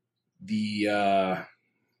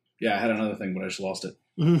had another thing, but I just lost it.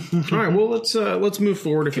 All right, well let's move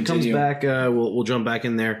forward. If Continue. it comes back, we'll jump back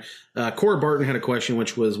in there. Cora Barton had a question,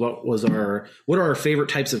 which was what are our favorite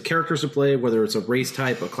types of characters to play, whether it's a race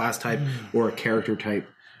type, a class type, or a character type.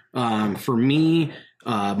 For me,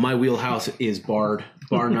 my wheelhouse is Bard,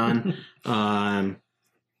 bar none.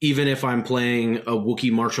 Even if I'm playing a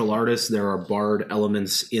Wookiee martial artist, there are Bard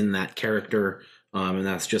elements in that character, and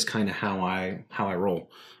that's just kind of how I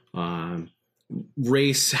roll.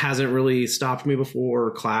 Race hasn't really stopped me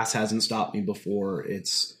before. Class hasn't stopped me before.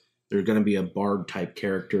 They're going to be a Bard type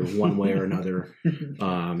character one way or another.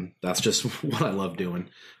 That's just what I love doing.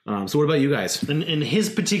 So what about you guys? And his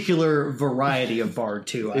particular variety of Bard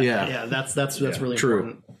too. That's really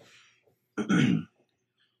True. important.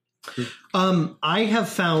 I have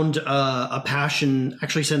found a passion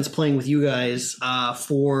actually since playing with you guys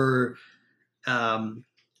for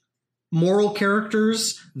moral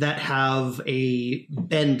characters that have a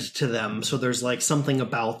bend to them. So there's like something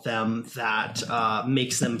about them that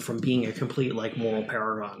makes them from being a complete like moral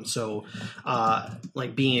paragon. So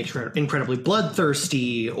like being incredibly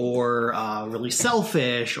bloodthirsty or really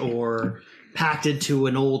selfish or pacted to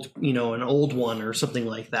an old one or something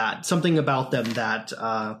like that. Something about them that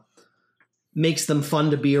makes them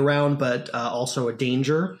fun to be around, but also a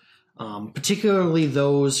danger. Particularly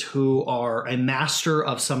those who are a master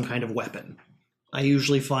of some kind of weapon. I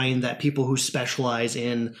usually find that people who specialize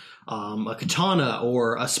in a katana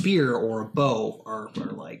or a spear or a bow are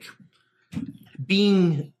like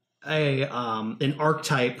being an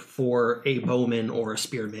archetype for a bowman or a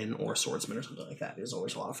spearman or a swordsman or something like that is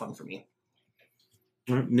always a lot of fun for me.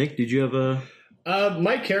 All right, Nick, did you have a...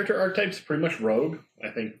 My character archetype's pretty much rogue. I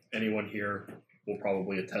think anyone here will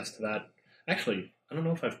probably attest to that. Actually, I don't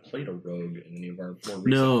know if I've played a rogue in any of our more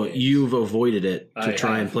recent games. You've avoided it to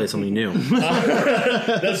try and play something new.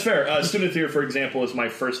 That's fair. Student Theater, for example, is my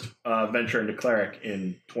first venture into cleric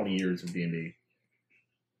in 20 years of D&D.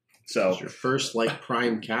 So It's your first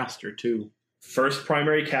prime caster too. First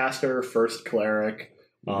primary caster, first cleric.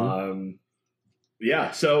 Mm-hmm.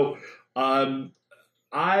 So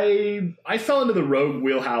I fell into the rogue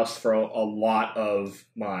wheelhouse for a lot of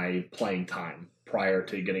my playing time prior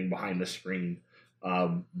to getting behind the screen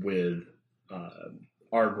with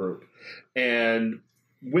our group. And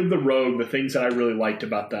with the rogue, the things that I really liked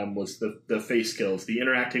about them was the face skills, the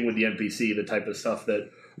interacting with the NPC, the type of stuff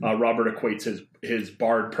that Robert equates his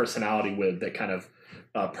bard personality with, that kind of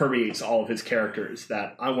permeates all of his characters.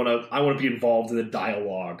 That I want to be involved in the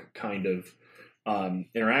dialogue kind of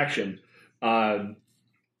interaction. I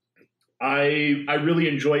really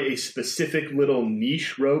enjoy a specific little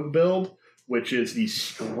niche rogue build, which is the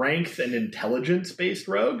strength and intelligence based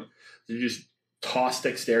rogue. So you just toss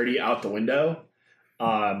dexterity out the window.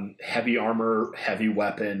 Heavy armor, heavy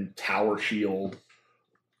weapon, tower shield,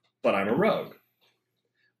 but I'm a rogue.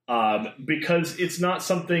 Because it's not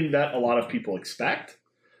something that a lot of people expect.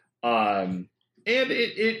 And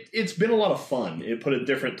it's been a lot of fun. It put a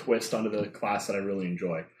different twist onto the class that I really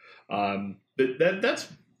enjoy. But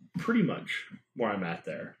that's pretty much where I'm at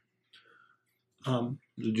there.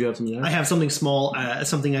 Did you have something else? I have something small.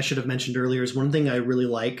 Something I should have mentioned earlier is one thing I really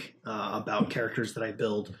like about characters that I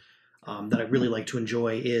build, that I really like to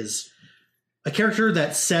enjoy, is a character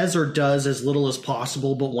that says or does as little as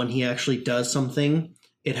possible, but when he actually does something,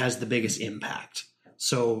 it has the biggest impact.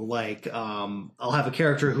 So, I'll have a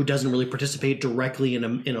character who doesn't really participate directly in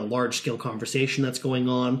a large scale conversation that's going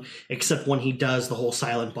on, except when he does, the whole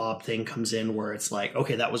Silent Bob thing comes in, where it's like,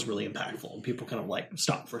 okay, that was really impactful, and people kind of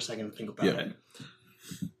stop for a second and think about it.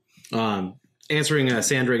 Answering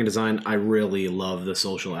Sandragon Design, I really love the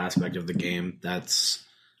social aspect of the game. That's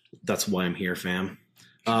why I'm here, fam.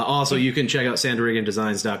 Also, you can check out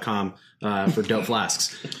sandragondesigns.com for dope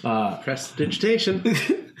flasks. Prestidigitation.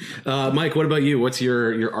 Mike, what about you? What's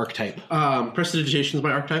your archetype? Prestidigitation is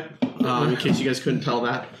my archetype. In case you guys couldn't tell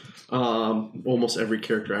that, almost every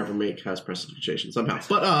character I ever make has prestidigitation somehow.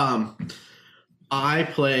 But I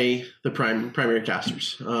play the primary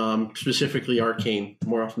casters, specifically arcane,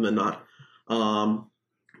 more often than not.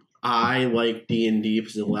 I like D&D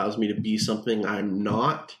because it allows me to be something I'm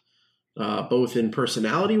not, both in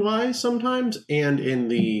personality-wise sometimes and in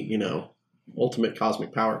the ultimate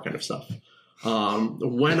cosmic power kind of stuff.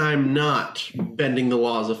 When I'm not bending the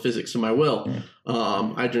laws of physics to my will,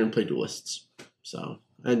 I generally play duelists. So,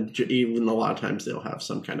 and even a lot of times they'll have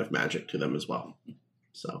some kind of magic to them as well.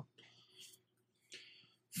 So,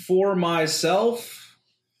 for myself,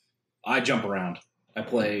 I jump around. I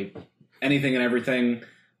play anything and everything.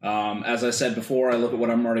 As I said before, I look at what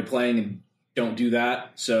I'm already playing and don't do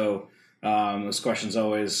that. So this question's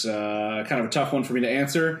always kind of a tough one for me to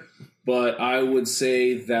answer. But I would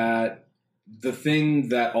say that the thing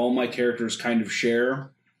that all my characters kind of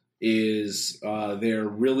share is they're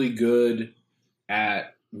really good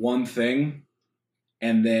at one thing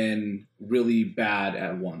and then really bad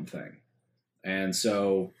at one thing. And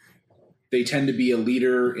so they tend to be a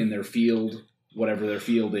leader in their field, whatever their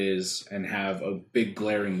field is, and have a big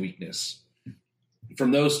glaring weakness.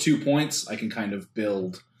 From those 2 points, I can kind of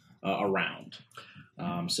build around.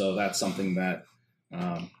 So that's something that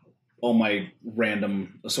all my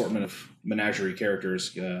random assortment of menagerie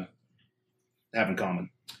characters have in common.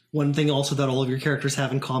 One thing also that all of your characters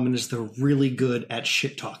have in common is they're really good at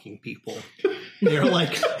shit-talking people. They're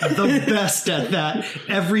like the best at that.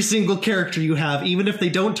 Every single character you have, even if they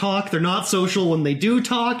don't talk, they're not social. When they do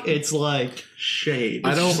talk, it's like shade.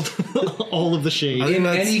 All of the shade. In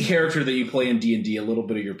any character that you play in D&D, a little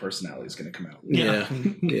bit of your personality is going to come out. Yeah,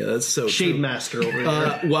 that's so Shade true. master over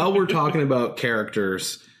there. While we're talking about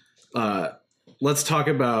characters, let's talk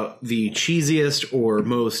about the cheesiest or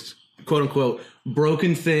most quote-unquote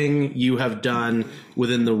broken thing you have done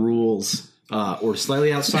within the rules. Or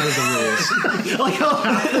slightly outside of the rules. Like how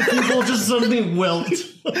half the people just suddenly wilt.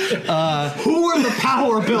 Who are the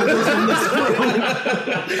power builders in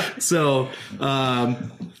this room? So,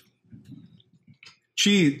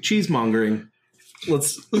 cheesemongering.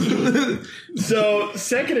 Let's. So,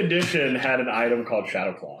 second edition had an item called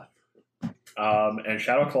Shadow Cloth. And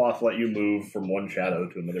Shadow Cloth let you move from one shadow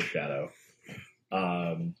to another shadow.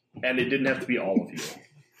 And it didn't have to be all of you.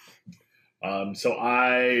 So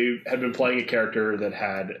I had been playing a character that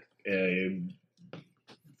had a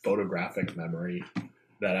photographic memory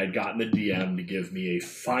that I'd gotten the DM to give me a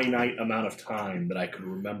finite amount of time that I could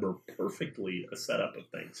remember perfectly a setup of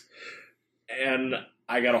things. And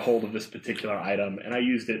I got a hold of this particular item, and I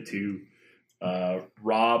used it to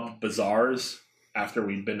rob bazaars after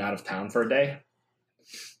we'd been out of town for a day.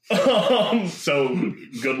 So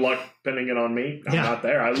good luck pinning it on me. I'm not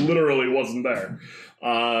there. I literally wasn't there.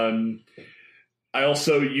 I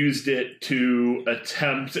also used it to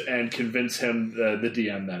attempt and convince him, the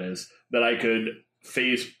DM that is, that I could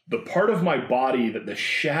phase the part of my body that the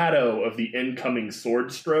shadow of the incoming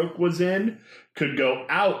sword stroke was in could go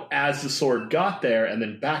out as the sword got there and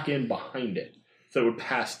then back in behind it. So it would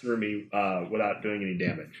pass through me without doing any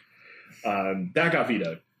damage. That got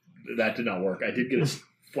vetoed. That did not work. I did get a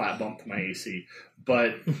flat bump to my AC.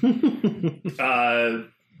 But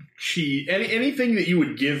anything that you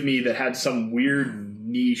would give me that had some weird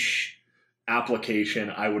niche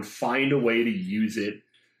application, I would find a way to use it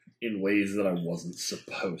in ways that I wasn't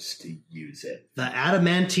supposed to use it. The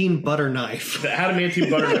adamantine butter knife. The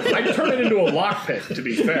adamantine butter knife. I'd turn it into a lockpick, to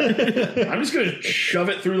be fair. I'm just going to shove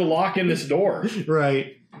it through the lock in this door.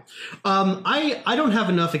 Right. I don't have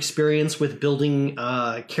enough experience with building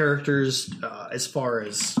characters as far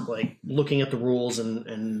as like looking at the rules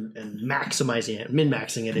and maximizing it,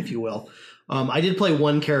 min-maxing it, if you will. I did play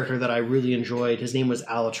one character that I really enjoyed. His name was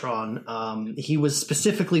Alatron. He was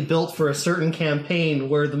specifically built for a certain campaign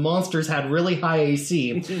where the monsters had really high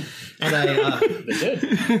AC. And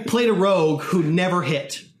I played a rogue who never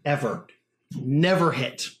hit, ever. Never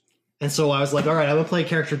hit. And so I was like, all right, I'm going to play a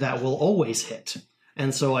character that will always hit.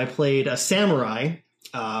 And so I played a samurai,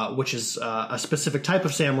 which is a specific type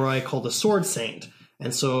of samurai called a sword saint.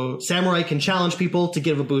 And so samurai can challenge people to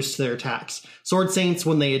give a boost to their attacks. Sword saints,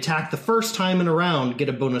 when they attack the first time in a round, get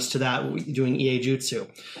a bonus to that doing Ie Jutsu.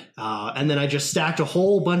 And then I just stacked a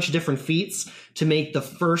whole bunch of different feats to make the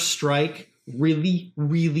first strike really,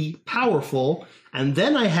 really powerful. And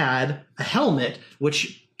then I had a helmet,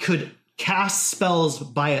 which could cast spells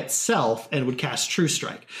by itself and would cast True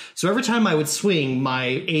Strike. So every time I would swing, my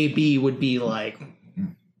AB would be like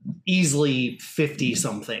easily 50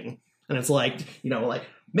 something. And it's like, like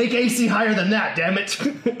make AC higher than that, damn it.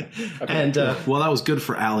 And well, that was good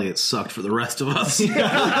for Allie. It sucked for the rest of us.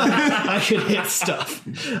 I could hit stuff.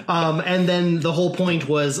 And then the whole point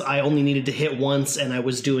was I only needed to hit once, and I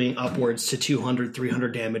was doing upwards to 200,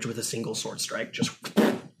 300 damage with a single sword strike. Just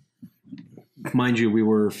mind you, we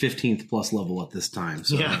were 15th plus level at this time,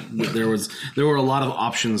 so there were a lot of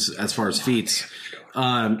options as far as feats.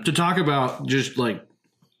 To talk about just like,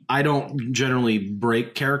 I don't generally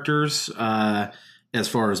break characters. as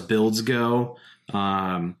far as builds go,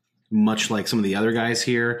 much like some of the other guys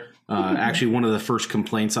here. Actually, one of the first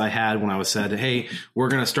complaints I had when I was said, "Hey, we're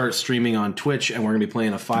going to start streaming on Twitch and we're going to be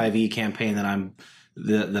playing a 5e campaign that I'm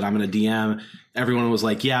going to DM." Everyone was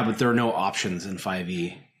like, "Yeah, but there are no options in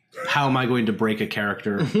 5e. How am I going to break a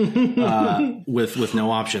character with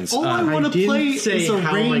no options?" All I want to play is a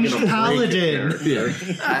ranged paladin. Yeah,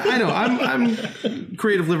 I know. I'm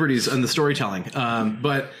creative liberties in the storytelling,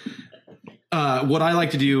 but what I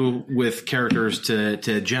like to do with characters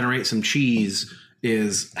to generate some cheese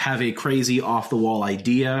is have a crazy off the wall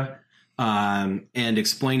idea and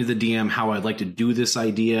explain to the DM how I'd like to do this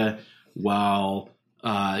idea while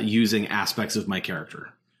using aspects of my character.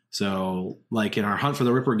 So, like in our Hunt for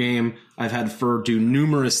the Ripper game, I've had Fur do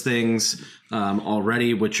numerous things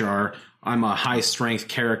already, which are, I'm a high strength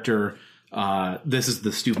character. This is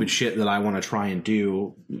the stupid shit that I want to try and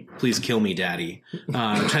do. Please kill me, daddy,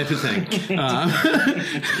 type of thing.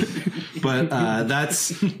 But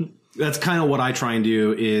that's kind of what I try and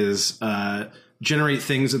do is generate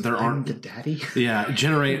things that there aren't. The daddy? Yeah,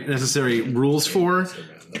 generate necessary rules for.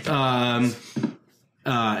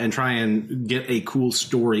 And try and get a cool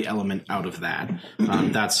story element out of that.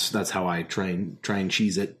 That's how I try and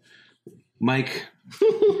cheese it. Mike,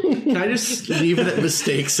 can I just leave it that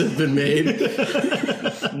mistakes have been made?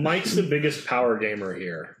 Mike's the biggest power gamer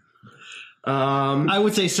here. I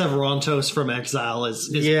would say Severantos from Exile is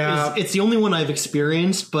it's the only one I've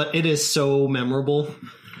experienced, but it is so memorable.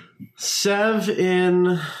 Sev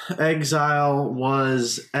in Exile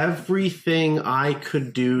was everything I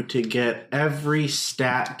could do to get every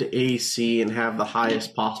stat to AC and have the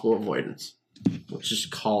highest possible avoidance. Let's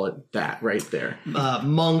just call it that right there.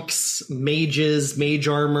 Monks, mages, mage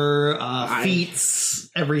armor, feats,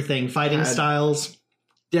 everything, fighting styles.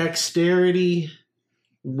 Dexterity,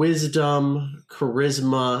 wisdom,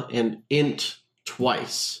 charisma, and int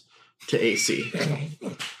twice to AC.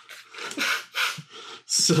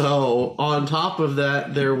 So, on top of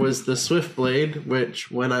that, there was the Swift Blade,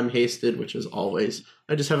 which, when I'm hasted, which is always,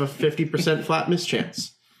 I just have a 50% flat miss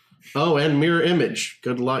chance. Oh, and Mirror Image.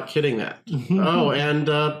 Good luck hitting that. Oh, and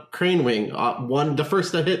Crane Wing. The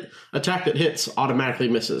first attack that hits automatically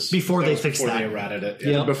misses. Before they fixed Before that. they errated it.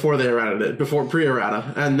 Yeah. Before they errated it. Before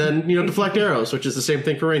pre-errata. And then, deflect arrows, which is the same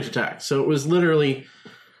thing for range attacks. So it was literally...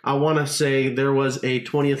 I want to say there was a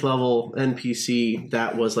 20th level NPC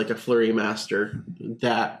that was like a Flurry Master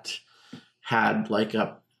that had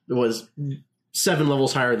was 7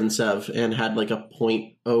 levels higher than Sev and had like a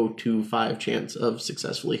 0.025 chance of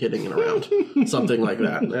successfully hitting in a round. Something like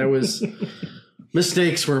that.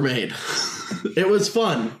 Mistakes were made. It was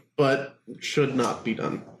fun, but should not be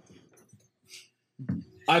done.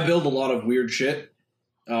 I build a lot of weird shit,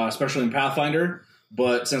 especially in Pathfinder.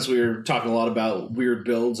 But since we were talking a lot about weird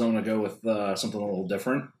builds, I'm going to go with something a little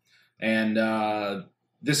different. And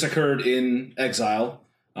this occurred in Exile.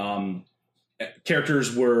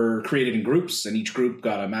 Characters were created in groups, and each group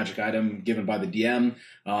got a magic item given by the DM,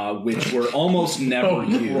 which were almost never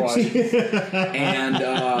used. And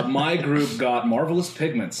my group got Marvelous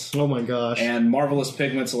Pigments. Oh my gosh. And Marvelous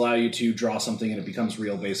Pigments allow you to draw something and it becomes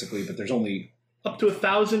real, basically, but there's only... Up to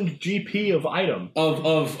 1,000 GP of item.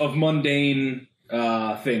 Of mundane...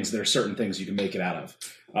 things. There are certain things you can make it out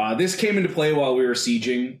of. This came into play while we were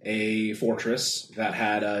sieging a fortress that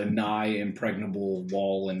had a nigh impregnable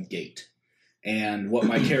wall and gate. And what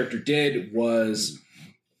my character did was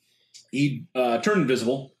he turned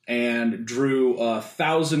invisible and drew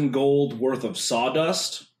 1,000 gold worth of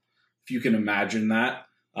sawdust, if you can imagine that,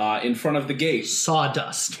 in front of the gate.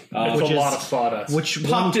 Sawdust. That's a lot of sawdust. Which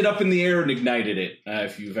Popped it up in the air and ignited it.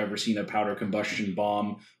 If you've ever seen a powder combustion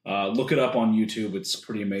bomb, look it up on YouTube. It's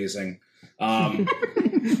pretty amazing.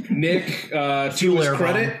 Nick, to his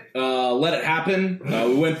credit, let it happen.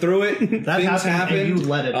 We went through it. Things happened. And you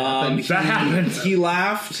let it happen. That happened. He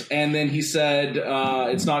laughed, and then he said,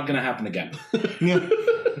 it's not going to happen again.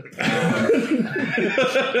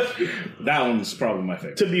 That one's probably my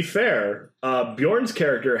favorite. To be fair, Bjorn's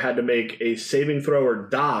character had to make a saving throw or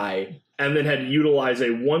die, and then had to utilize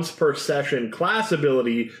a once per session class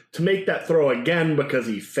ability to make that throw again because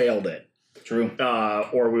he failed it. True.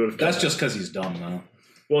 Or we would have. That's just because he's dumb, though.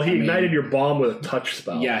 Well, he ignited your bomb with a touch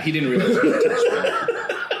spell. Yeah, he didn't realize it was a touch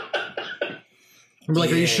spell. I'm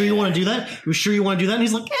like, are you sure you want to do that? Are you sure you want to do that? And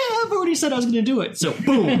he's like, I've already said I was going to do it. So,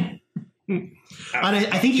 boom. And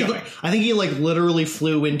I think he like literally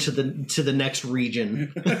flew into the next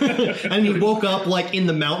region, and he woke up like in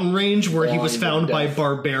the mountain range where he was found by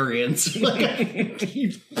barbarians.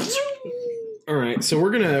 All right, so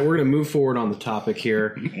we're gonna move forward on the topic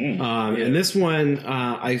here, and this one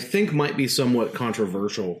I think might be somewhat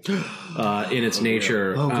controversial in its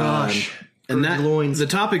nature. Oh gosh. And the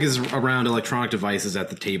topic is around electronic devices at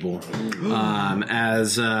the table.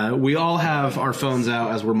 As we all have our phones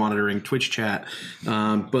out as we're monitoring Twitch chat,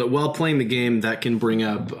 but while playing the game, that can bring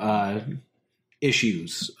up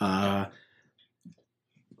issues.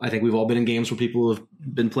 I think we've all been in games where people have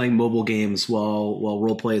been playing mobile games while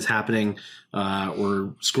role play is happening,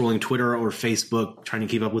 or scrolling Twitter or Facebook, trying to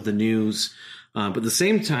keep up with the news. But at the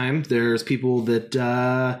same time, there's people that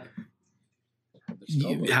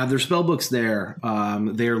have their spell books there.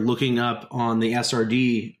 They're looking up on the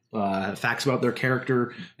SRD facts about their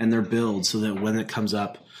character and their build, so that when it comes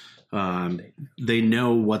up, they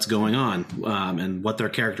know what's going on and what their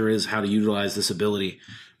character is, how to utilize this ability.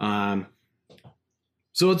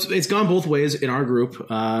 So it's gone both ways in our group.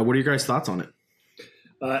 What are your guys' thoughts on it?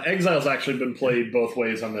 Exile's actually been played both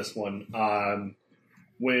ways on this one.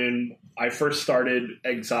 When I first started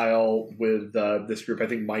Exile with this group, I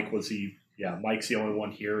think Mike's the only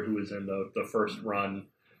one here who was in the first run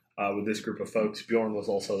with this group of folks. Bjorn was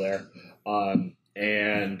also there.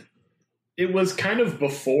 And it was kind of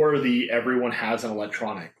before everyone has an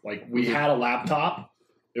electronic. Like, we had a laptop.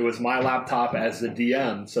 It was my laptop as the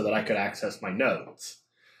DM so that I could access my notes.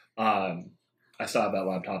 I still have that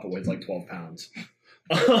laptop. It weighs like 12 pounds.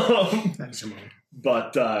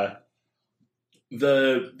 But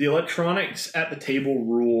the electronics at the table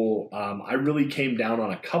rule, I really came down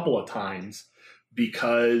on a couple of times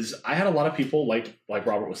because I had a lot of people, like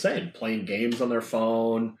Robert was saying, playing games on their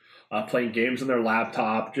phone, playing games on their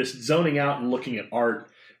laptop, just zoning out and looking at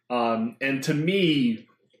art. And to me,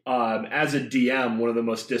 as a DM, one of the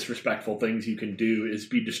most disrespectful things you can do is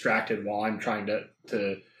be distracted while I'm trying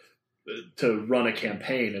to run a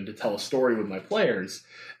campaign and to tell a story with my players.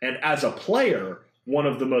 And as a player, one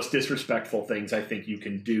of the most disrespectful things I think you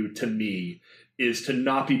can do to me is to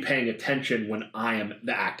not be paying attention when I am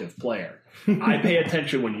the active player. I pay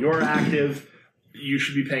attention when you're active. You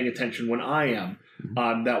should be paying attention when I am.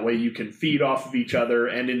 That way you can feed off of each other.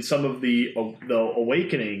 And in some of the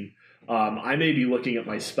Awakening, I may be looking at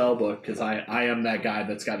my spell book because I am that guy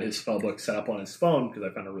that's got his spell book set up on his phone because I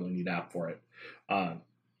found a really neat app for it.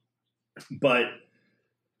 But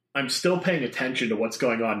I'm still paying attention to what's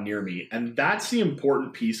going on near me. And that's the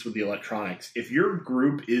important piece with the electronics. If your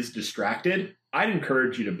group is distracted, I'd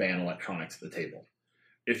encourage you to ban electronics at the table.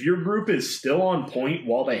 If your group is still on point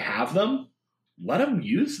while they have them, let them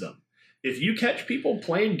use them. If you catch people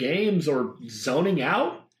playing games or zoning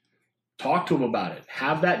out, talk to them about it.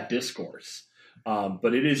 Have that discourse.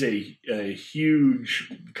 But it is a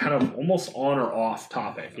huge kind of almost on or off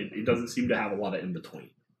topic. It doesn't seem to have a lot of in between.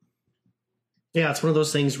 Yeah, it's one of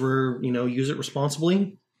those things where, use it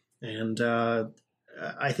responsibly. And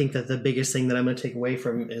I think that the biggest thing that I'm going to take away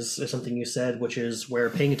from is something you said, which is where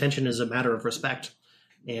paying attention is a matter of respect.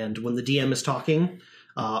 And when the DM is talking,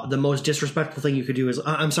 the most disrespectful thing you could do is,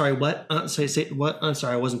 I'm sorry, what? Say what? I'm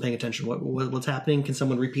sorry, I wasn't paying attention. What's happening? Can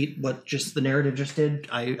someone repeat what just the narrative just did?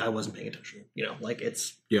 I wasn't paying attention.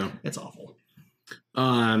 It's awful.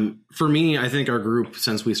 For me, I think our group,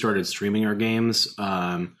 since we started streaming our games,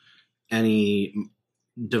 any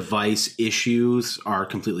device issues are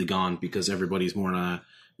completely gone because everybody's more in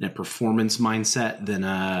a performance mindset than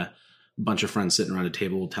a bunch of friends sitting around a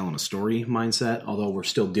table telling a story mindset. Although we're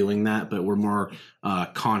still doing that, but we're more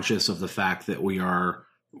conscious of the fact that we are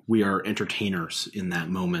entertainers in that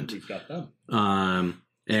moment. We've got them.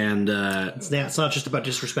 It's not just about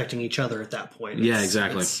disrespecting each other at that point.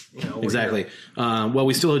 Exactly. Exactly. Well,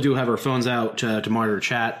 we still do have our phones out to monitor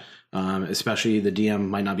chat. Especially the DM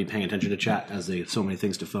might not be paying attention to chat as they have so many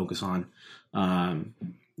things to focus on.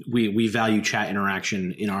 We value chat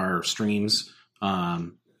interaction in our streams.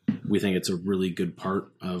 We think it's a really good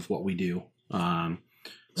part of what we do.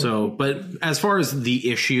 But as far as the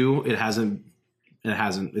issue,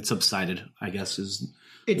 it's subsided, I guess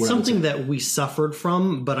it's something that we suffered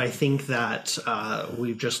from, but I think that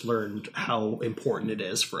we've just learned how important it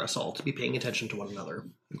is for us all to be paying attention to one another.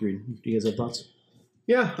 Agreed. Do you guys have thoughts?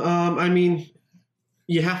 Yeah,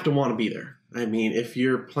 you have to want to be there. If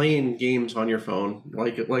you're playing games on your phone,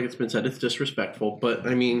 like it's been said, it's disrespectful. But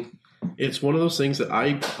it's one of those things that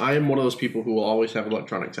I am one of those people who will always have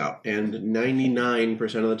electronics out, and 99%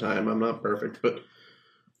 of the time, I'm not perfect, but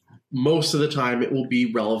most of the time it will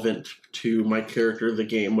be relevant to my character, the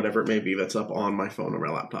game, whatever it may be that's up on my phone or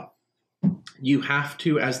my laptop. You have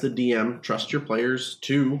to, as the DM, trust your players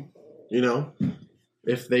to,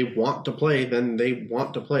 if they want to play, then they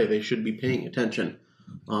want to play. They should be paying attention.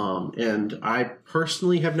 And I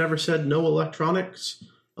personally have never said no electronics.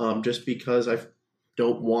 just because I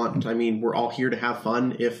don't want, I mean, we're all here to have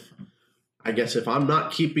fun. If I'm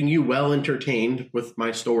not keeping you well entertained with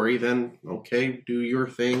my story, then okay, do your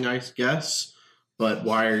thing, I guess. But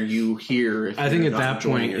why are you here? If I think you're at not that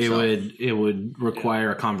point enjoying it would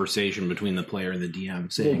require a conversation between the player and the DM Well,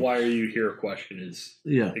 saying, why are you here? Question is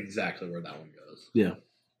yeah, exactly where that one goes. yeah.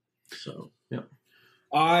 So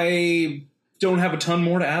I don't have a ton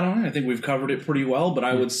more to add on it. I think we've covered it pretty well, but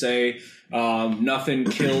I would say nothing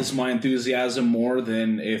kills my enthusiasm more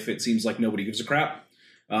than if it seems like nobody gives a crap.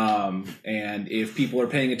 And if people are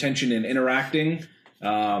paying attention and interacting,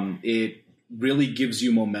 it really gives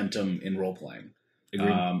you momentum in role-playing.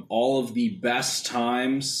 All of the best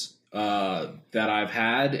times that I've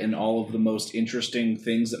had and all of the most interesting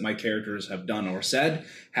things that my characters have done or said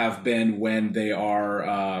have been when they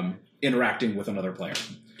are interacting with another player.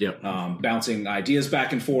 Yep. Bouncing ideas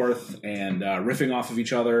back and forth and riffing off of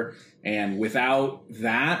each other. And without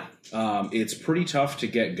that, it's pretty tough to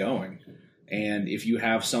get going. And if you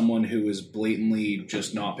have someone who is blatantly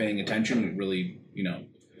just not paying attention, it really,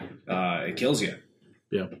 it kills you.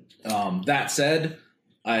 Yeah. That said,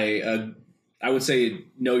 I would say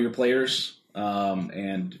know your players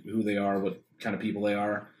and who they are, what kind of people they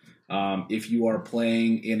are. If you are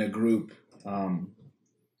playing in a group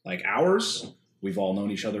like ours, we've all known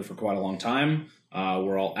each other for quite a long time.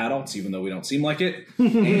 We're all adults, even though we don't seem like it.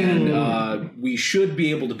 And we should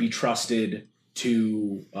be able to be trusted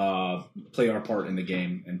to play our part in the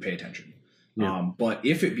game and pay attention. Yeah. But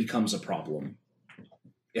if it becomes a problem,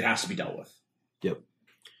 it has to be dealt with. Yep.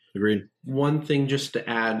 Agreed. one thing just to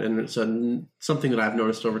add, and it's something that I've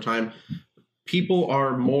noticed over time, people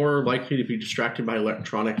are more likely to be distracted by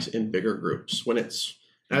electronics in bigger groups. When it's,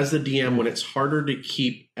 as the DM, when it's harder to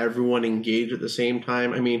keep everyone engaged at the same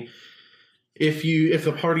time. I mean, if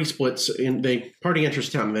the party splits and party enters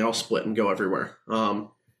town, they all split and go everywhere.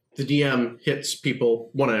 The DM hits people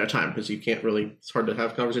one at a time because you can't really, it's hard to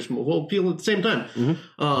have conversation with multiple people at the same time.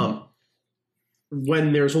 Mm-hmm.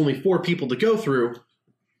 When there's only 4 people to go through,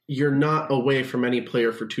 you're not away from any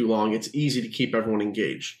player for too long. It's easy to keep everyone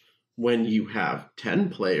engaged. When you have 10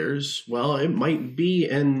 players, well, it might be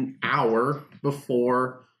an hour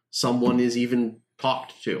before someone is even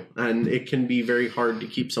talked to. And it can be very hard to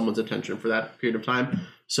keep someone's attention for that period of time.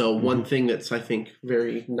 So one thing that's, I think,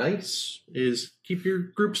 very nice is keep your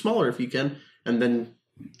group smaller if you can. And then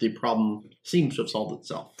the problem seems to have solved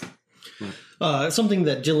itself. Something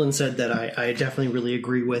that Dylan said that I definitely really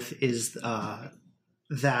agree with is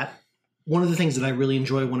that one of the things that I really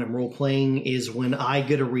enjoy when I'm role-playing is when I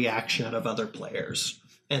get a reaction out of other players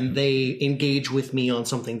and they engage with me on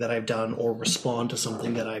something that I've done or respond to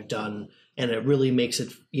something that I've done. And it really makes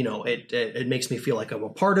it, it makes me feel like I'm a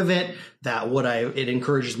part of it, that it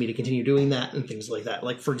encourages me to continue doing that and things like that.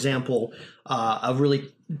 Like, for example, a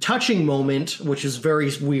really touching moment, which is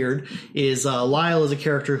very weird, is Lyle is a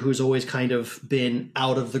character who's always kind of been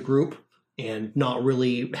out of the group and not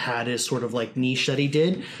really had his sort of like niche that he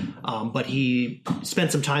did. But he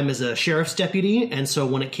spent some time as a sheriff's deputy. And so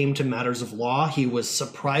when it came to matters of law, he was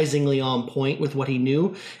surprisingly on point with what he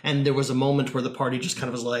knew. And there was a moment where the party just kind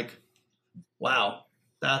of was like, wow,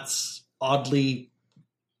 that's oddly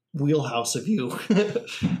wheelhouse of you.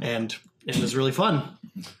 And it was really fun.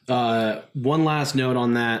 One last note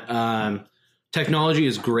on that. Technology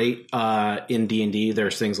is great in D&D.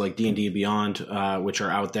 There's things like D&D Beyond, which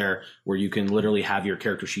are out there where you can literally have your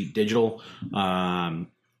character sheet digital.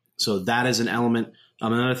 So that is an element.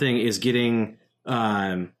 Another thing is getting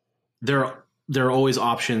there are always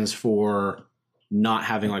options for not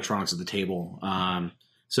having electronics at the table.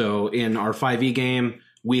 So in our 5e game,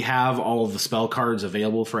 we have all of the spell cards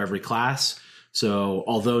available for every class. So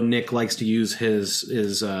although Nick likes to use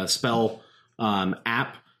his spell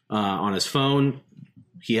app on his phone,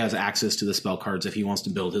 he has access to the spell cards if he wants to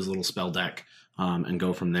build his little spell deck and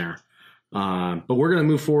go from there. But we're going to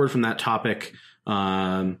move forward from that topic.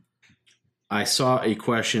 I saw a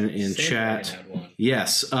question in chat.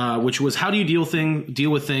 Yes, which was, how do you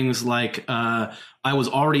deal with things like I was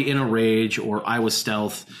already in a rage or I was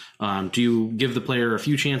stealth? Do you give the player a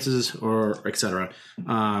few chances or etc.?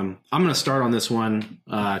 I'm going to start on this one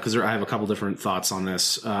because I have a couple different thoughts on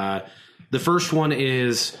this. The first one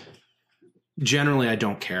is generally I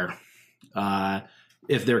don't care.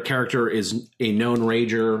 If their character is a known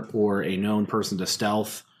rager or a known person to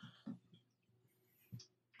stealth,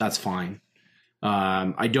 that's fine.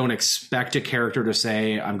 I don't expect a character to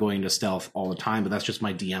say I'm going to stealth all the time, but that's just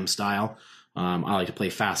my DM style. I like to play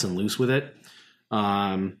fast and loose with it.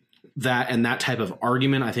 That type of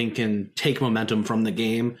argument, I think, can take momentum from the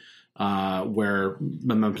game where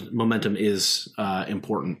momentum is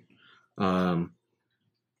important.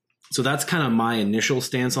 So that's kind of my initial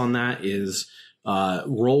stance on that is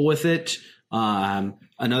roll with it.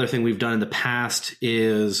 Another thing we've done in the past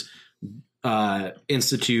is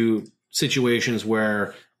institute situations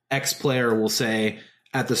where X player will say,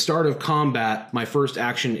 at the start of combat, my first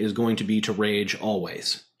action is going to be to rage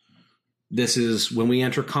always. This is when we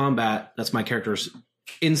enter combat, that's my character's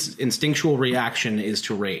instinctual reaction is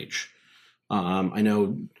to rage. I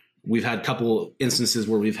know we've had a couple instances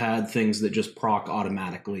where we've had things that just proc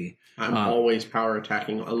automatically. I'm always power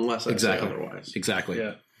attacking unless I say otherwise. Exactly.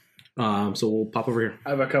 Yeah. So we'll pop over here. I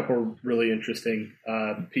have a couple really interesting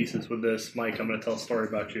pieces with this. Mike, I'm going to tell a story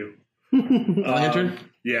about you. Lantern?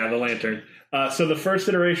 Yeah, the lantern. So the first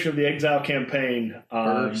iteration of the Exile campaign,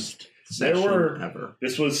 First session ever.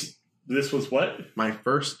 This was what? My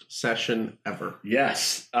first session ever.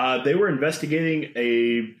 Yes. They were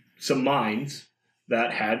investigating some mines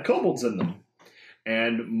that had kobolds in them.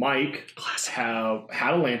 And Mike had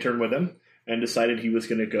a lantern with him and decided he was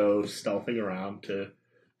going to go stealthing around to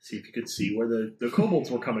see if he could see where the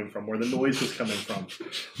kobolds were coming from, where the noise was coming from.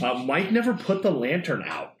 Mike never put the lantern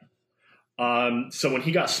out. So when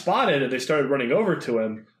he got spotted and they started running over to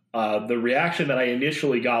him, the reaction that I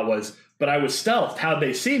initially got was, but I was stealthed. How'd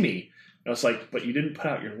they see me? And I was like, but you didn't put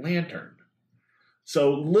out your lantern.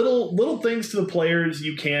 So little things to the players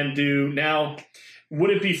you can do. Now, would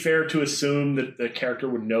it be fair to assume that the character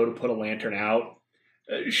would know to put a lantern out?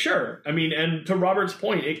 Sure. I mean, and to Robert's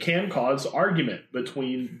point, it can cause argument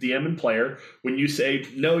between DM and player when you say,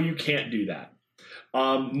 no, you can't do that.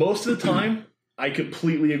 Most of the time, I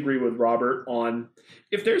completely agree with Robert on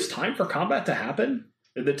if there's time for combat to happen,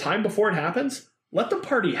 the time before it happens, let the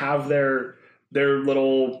party have their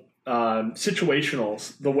little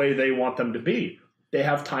situationals the way they want them to be. They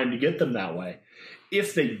have time to get them that way.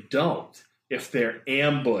 If they don't, if they're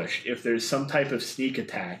ambushed, if there's some type of sneak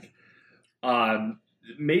attack,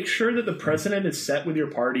 make sure that the precedent is set with your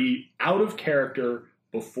party out of character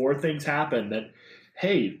before things happen. That,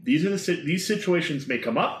 hey, these situations may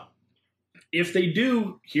come up. If they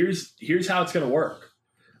do, here's how it's going to work.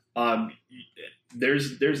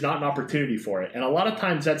 There's not an opportunity for it, and a lot of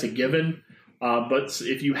times that's a given. But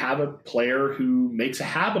if you have a player who makes a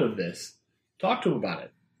habit of this, talk to him about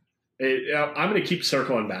it. I'm going to keep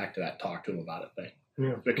circling back to that talk to him about it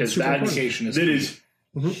thing, because that is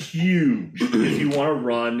huge if you want to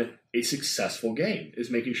run a successful game, is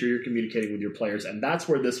making sure you're communicating with your players. And that's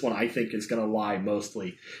where this one I think is going to lie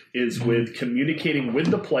mostly, is with communicating with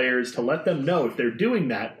the players to let them know if they're doing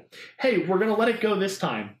that, hey, we're going to let it go this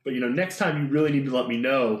time, but next time you really need to let me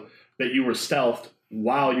know that you were stealthed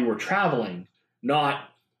while you were traveling, not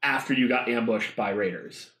after you got ambushed by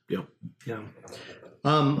raiders. Yeah.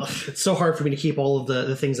 It's so hard for me to keep all of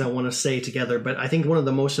the things I want to say together, but I think one of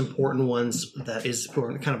the most important ones that is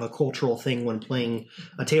kind of a cultural thing when playing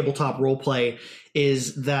a tabletop role play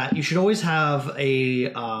is that you should always have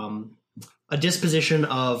a disposition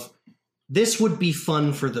of, this would be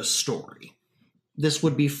fun for the story. This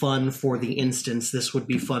would be fun for the instance. This would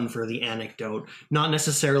be fun for the anecdote. Not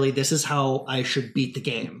necessarily, this is how I should beat the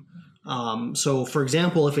game. So, for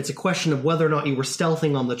example, if it's a question of whether or not you were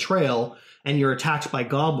stealthing on the trail and you're attacked by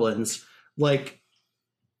goblins, like,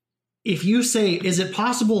 if you say, is it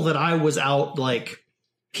possible that I was out, like,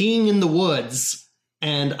 peeing in the woods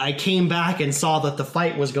and I came back and saw that the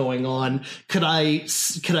fight was going on, could I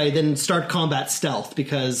then start combat stealth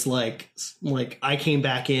because, like I came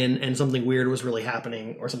back in and something weird was really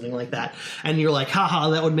happening or something like that? And you're like, haha,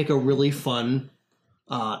 that would make a really fun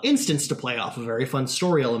instance to play off, a very fun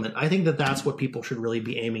story element. I think that's what people should really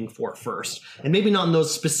be aiming for first, and maybe not in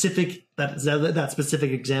those specific that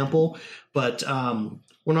specific example, but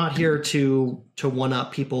we're not here to one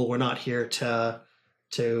up people. We're not here to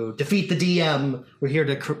defeat the DM. We're here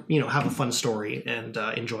to have a fun story and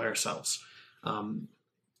enjoy ourselves.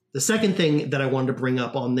 The second thing that I wanted to bring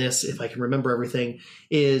up on this, if I can remember everything,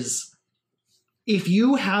 is if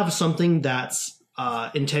you have something that's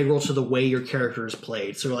integral to the way your character is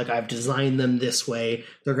played. So like, I've designed them this way.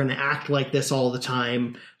 They're going to act like this all the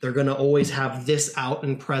time. They're going to always have this out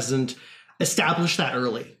and present. Establish that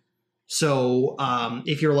early. So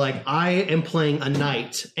if you're like, I am playing a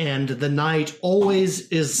knight and the knight always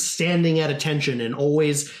is standing at attention and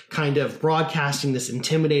always kind of broadcasting this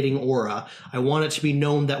intimidating aura, I want it to be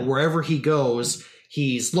known that wherever he goes,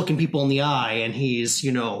 he's looking people in the eye and he's,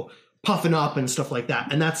 puffing up and stuff like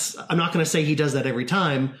that. And I'm not going to say he does that every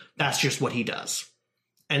time. That's just what he does.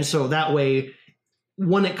 And so that way,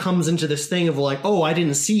 when it comes into this thing of like, oh, I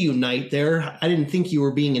didn't see you, knight, there, I didn't think you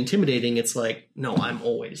were being intimidating. It's like, no, I'm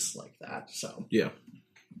always like that. So yeah.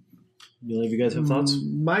 Any of you guys have thoughts?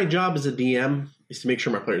 My job as a DM is to make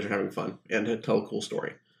sure my players are having fun and to tell a cool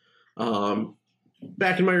story.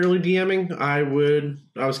 Back in my early DMing, I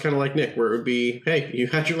was kind of like Nick, where it would be, hey, you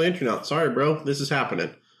had your lantern out. Sorry, bro, this is happening.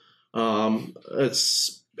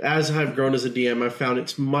 It's as I've grown as a DM, I've found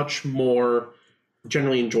it's much more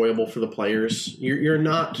generally enjoyable for the players. You're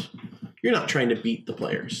not trying to beat the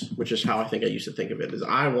players, which is how I think I used to think of it. Is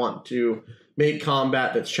I want to make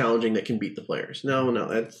combat that's challenging that can beat the players. No,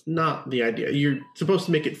 that's not the idea. You're supposed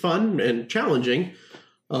to make it fun and challenging,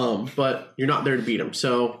 but you're not there to beat them.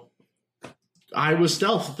 So I was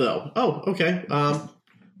stealth, though. Oh, okay.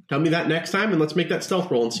 Tell me that next time, and let's make that stealth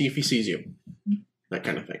roll and see if he sees you. That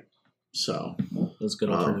kind of thing. So That's a good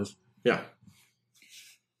alternative. Yeah.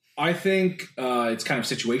 I think it's kind of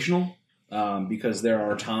situational because there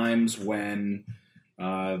are times when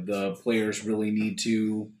the players really need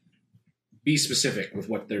to be specific with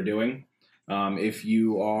what they're doing. If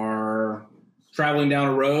you are traveling down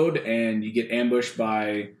a road and you get ambushed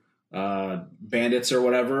by bandits or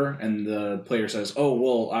whatever, and the player says, "Oh,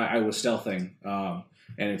 well, I was stealthing," and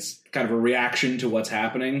it's kind of a reaction to what's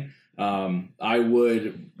happening, I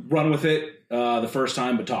would run with it the first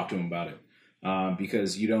time, but talk to him about it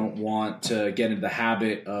because you don't want to get into the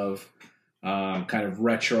habit of kind of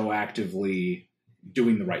retroactively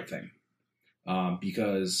doing the right thing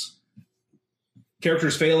because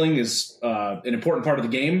characters failing is an important part of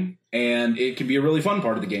the game, and it can be a really fun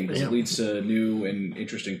part of the game because it leads to new and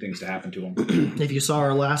interesting things to happen to them. If you saw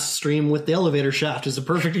our last stream with the elevator shaft is a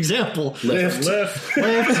perfect example. Lift.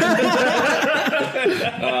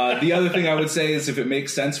 The other thing I would say is if it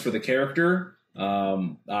makes sense for the character,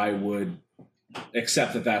 I would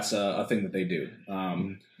accept that that's a thing that they do.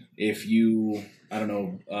 If you, I don't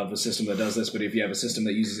know of a system that does this, but if you have a system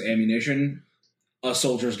that uses ammunition, a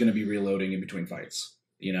soldier is going to be reloading in between fights.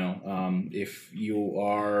 You know, if you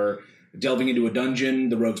are delving into a dungeon,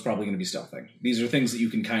 the rogue's probably going to be stealthing. These are things that you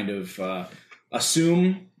can kind of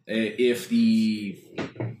assume if the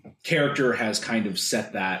character has kind of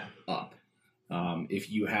set that up.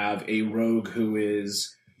 If you have a rogue who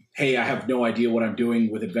is, hey, I have no idea what I'm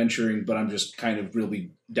doing with adventuring, but I'm just kind of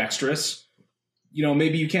really dexterous, you know,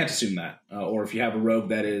 maybe you can't assume that. Or if you have a rogue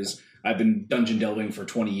that is, I've been dungeon delving for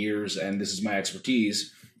 20 years and this is my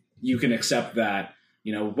expertise, you can accept that,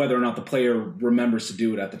 you know, whether or not the player remembers to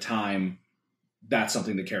do it at the time, that's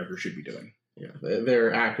something the character should be doing. Yeah,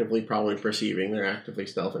 they're actively probably perceiving, they're actively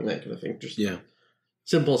stealthing, that kind of thing. Just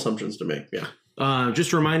simple assumptions to make,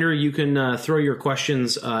 Just a reminder, you can throw your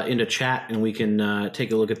questions into chat and we can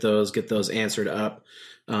take a look at those, get those answered up.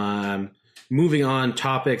 Moving on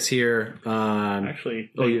topics here. Actually,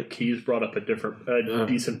 Keys brought up a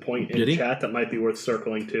decent point in chat that might be worth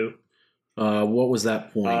circling to. What was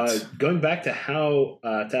that point? Going back to how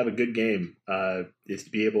to have a good game is to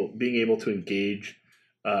being able to engage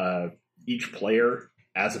each player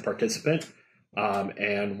as a participant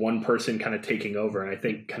and one person kind of taking over. And I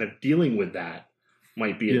think kind of dealing with that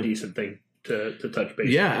might be a decent thing to touch base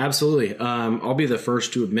on. Yeah, absolutely. I'll be the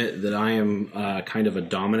first to admit that I am kind of a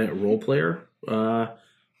dominant role player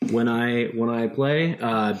when I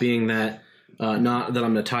play, being that not that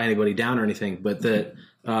I'm going to tie anybody down or anything, but that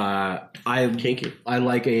I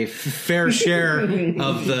like a fair share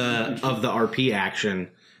of the RP action,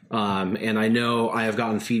 and I know I have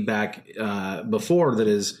gotten feedback before that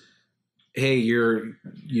is, hey, you're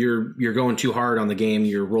going too hard on the game.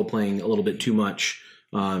 You're role playing a little bit too much.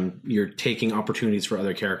 You're taking opportunities for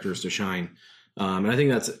other characters to shine. And I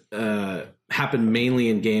think that's happened mainly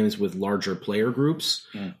in games with larger player groups,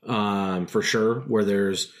 for sure, where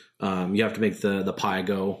there's you have to make the pie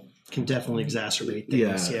go. Can definitely exacerbate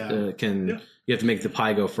things. You have to make the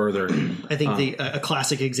pie go further. I think a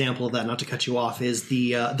classic example of that, not to cut you off, is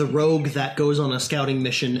the rogue that goes on a scouting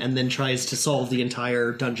mission and then tries to solve the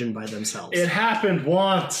entire dungeon by themselves. It happened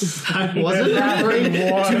once. I wasn't referring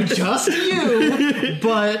to just you,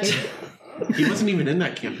 but he wasn't even in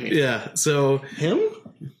that campaign. Yeah, so him.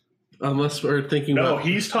 Unless we're thinking about...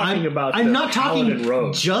 he's talking about I'm the not talking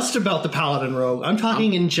rogue. just about the Paladin rogue. I'm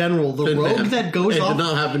talking in general. The rogue that goes off... It did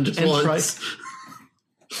not happen just once.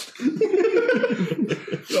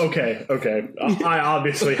 Okay. I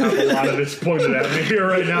obviously have a lot of this pointed at me here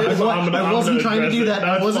right now. I wasn't trying to do that.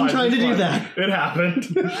 I wasn't trying to do that. It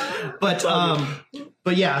happened.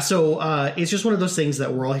 But yeah, so it's just one of those things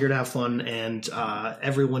that we're all here to have fun, and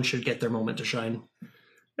everyone should get their moment to shine.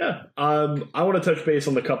 Yeah, I want to touch base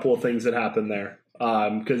on the couple of things that happened there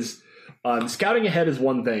because scouting ahead is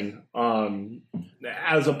one thing.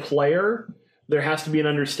 As a player, there has to be an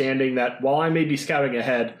understanding that while I may be scouting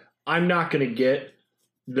ahead, I'm not going to get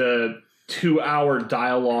the 2-hour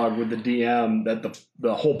dialogue with the DM that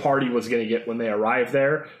the whole party was going to get when they arrive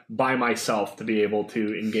there by myself to be able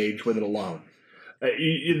to engage with it alone.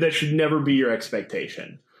 That should never be your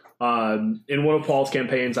expectation. In one of Paul's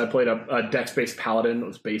campaigns, I played a dex-based paladin. It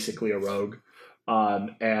was basically a rogue.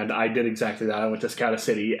 And I did exactly that. I went to Scout a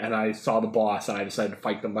City, and I saw the boss, and I decided to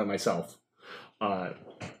fight them by myself.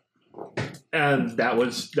 And that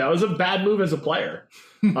was a bad move as a player.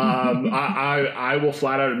 I will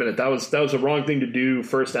flat out admit it. That was the wrong thing to do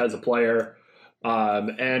first as a player.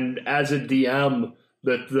 And as a DM,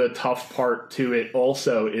 the tough part to it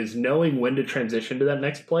also is knowing when to transition to that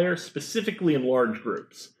next player, specifically in large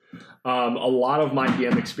groups. A lot of my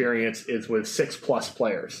DM experience is with 6+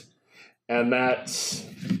 players, and that's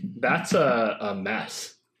a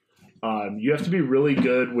mess. You have to be really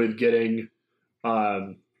good with getting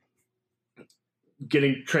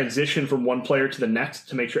transition from one player to the next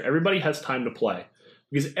to make sure everybody has time to play,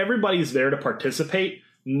 because everybody's there to participate.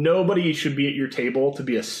 Nobody should be at your table to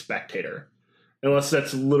be a spectator, unless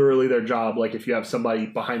that's literally their job. Like if you have somebody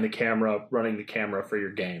behind the camera running the camera for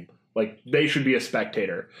your game, like they should be a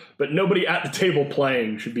spectator, but nobody at the table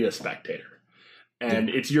playing should be a spectator. And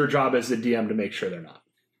it's your job as the DM to make sure they're not.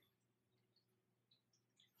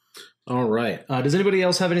 All right. Does anybody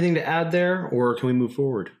else have anything to add there, or can we move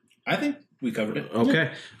forward? I think we covered it.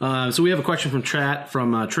 Okay. So we have a question from chat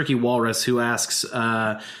from Tricky Walrus, who asks,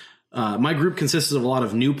 my group consists of a lot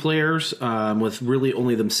of new players with really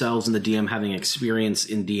only themselves and the DM having experience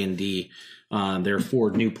in D&D. There are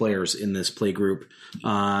 4 new players in this play group.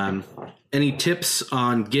 Any tips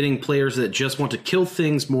on getting players that just want to kill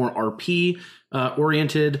things more RP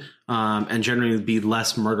oriented and generally be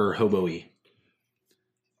less murder hobo-y?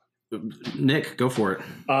 Nick, go for it.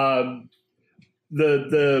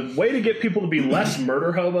 The way to get people to be less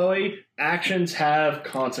murder hobo-y, actions have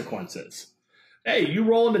consequences. Hey, you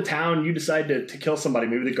roll into town, you decide to kill somebody,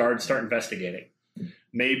 maybe the guards start investigating.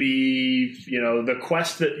 Maybe, the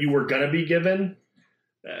quest that you were going to be given,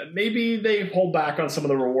 maybe they hold back on some of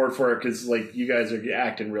the reward for it because, you guys are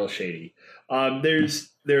acting real shady.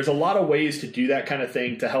 There's a lot of ways to do that kind of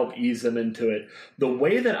thing to help ease them into it. The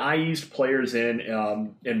way that I eased players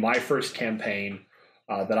in my first campaign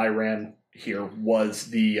that I ran here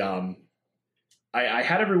was I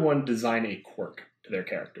had everyone design a quirk to their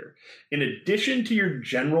character. In addition to your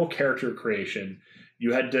general character creation,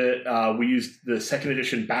 you had to, we used the 2nd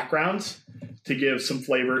edition backgrounds to give some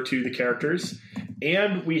flavor to the characters.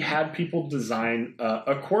 And we had people design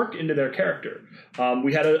a quirk into their character.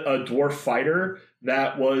 We had a dwarf fighter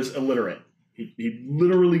that was illiterate. He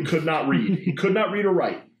literally could not read. He could not read or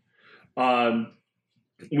write.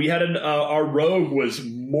 We had our rogue was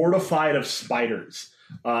mortified of spiders.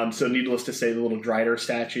 So needless to say, the little Drider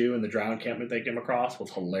statue and the drow encampment they came across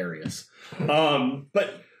was hilarious.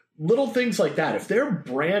 But little things like that, if they're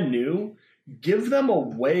brand new, give them a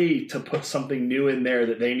way to put something new in there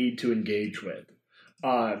that they need to engage with.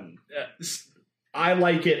 I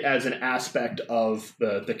like it as an aspect of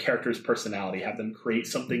the character's personality, have them create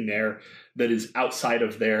something there that is outside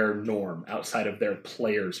of their norm, outside of their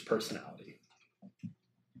player's personality.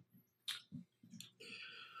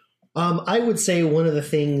 I would say one of the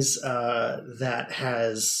things that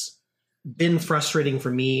has been frustrating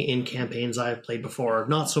for me in campaigns I've played before,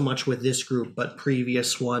 not so much with this group, but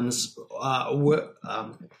previous ones,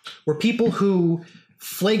 were people who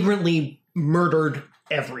flagrantly murdered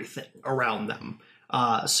everything around them.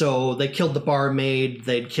 So they killed the barmaid,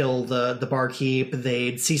 they'd kill the barkeep,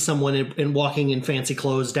 they'd see someone in walking in fancy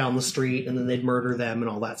clothes down the street, and then they'd murder them and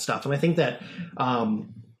all that stuff. And I think that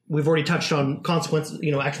we've already touched on consequences,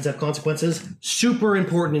 actions have consequences. Super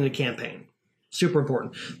important in a campaign. Super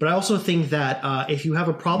important. But I also think that if you have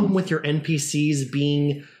a problem with your NPCs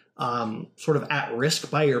being sort of at risk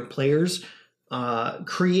by your players,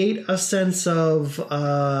 create a sense of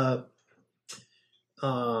I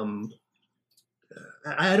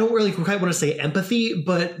don't really quite want to say empathy,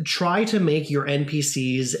 but try to make your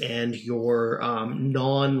NPCs and your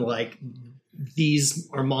these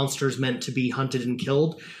are monsters meant to be hunted and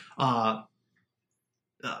killed,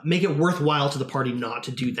 make it worthwhile to the party not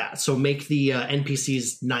to do that. So make the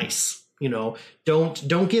NPCs nice.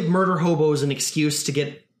 Don't give murder hobos an excuse to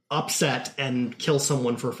get upset and kill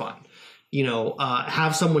someone for fun.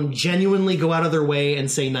 Have someone genuinely go out of their way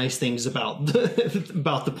and say nice things about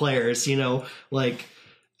the players. So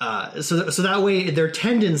that way their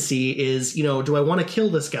tendency is, do I want to kill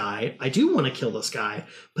this guy? I do want to kill this guy,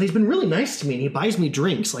 but he's been really nice to me and he buys me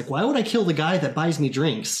drinks. Why would I kill the guy that buys me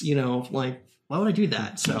drinks? Why would I do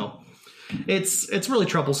that? So it's really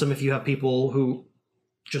troublesome if you have people who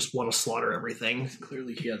just want to slaughter everything.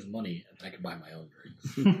 Clearly he has money and I can buy my own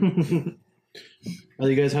drinks.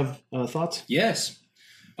 You guys have thoughts? Yes.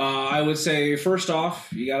 I would say, first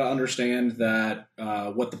off, you got to understand that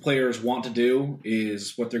what the players want to do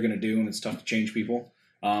is what they're going to do, and it's tough to change people.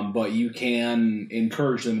 But you can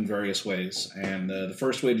encourage them in various ways. And the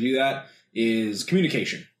first way to do that is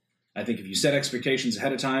communication. I think if you set expectations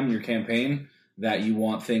ahead of time in your campaign that you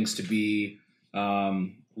want things to be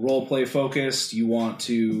role play focused, you want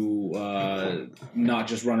to not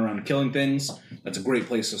just run around killing things, that's a great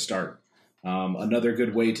place to start. Another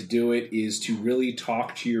good way to do it is to really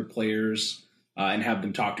talk to your players and have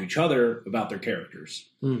them talk to each other about their characters,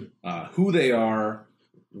 who they are,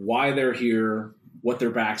 why they're here, what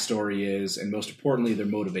their backstory is, and most importantly, their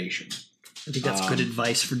motivation. I think that's good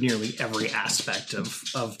advice for nearly every aspect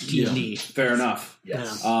of D&D. Fair enough.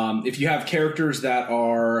 Yes. If you have characters that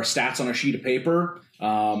are stats on a sheet of paper,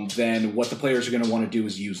 then what the players are going to want to do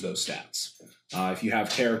is use those stats. If you have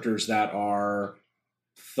characters that are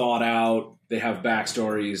thought out, they have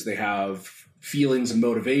backstories, they have feelings and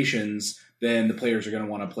motivations, then the players are going to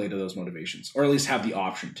want to play to those motivations, or at least have the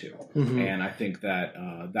option to. And I think that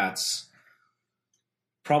that's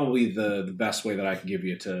probably the best way that I can give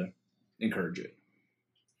you to encourage it.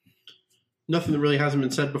 Nothing that really hasn't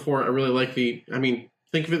been said before. I really like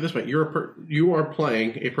think of it this way. You are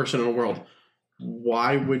playing a person in a world.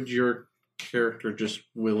 Why would your character just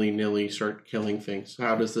willy-nilly start killing things?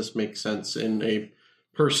 How does this make sense in a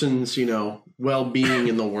person's, well-being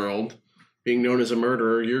in the world? Being known as a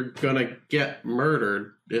murderer, you're going to get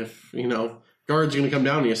murdered if, guards are going to come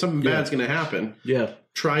down to you. Something bad's going to happen. Yeah.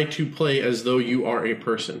 Try to play as though you are a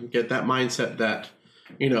person. Get that mindset that,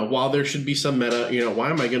 while there should be some meta, why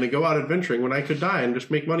am I going to go out adventuring when I could die and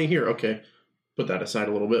just make money here? Okay, put that aside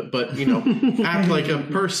a little bit. But, act like a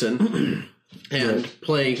person and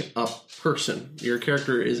play a person. Your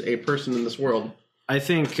character is a person in this world. I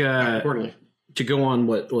think accordingly. To go on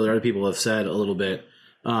what other people have said a little bit,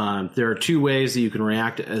 there are two ways that you can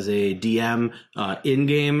react as a DM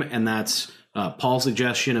in-game, and that's Paul's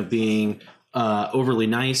suggestion of being overly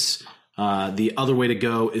nice. The other way to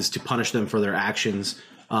go is to punish them for their actions.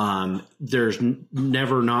 There's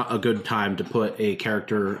never not a good time to put a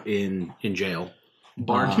character in jail.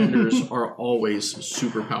 Bartenders are always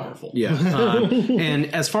super powerful. Yeah. And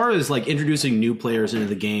as far as introducing new players into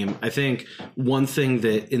the game, I think one thing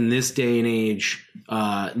that in this day and age,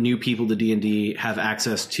 new people to D&D have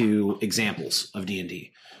access to examples of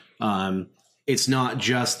D&D. It's not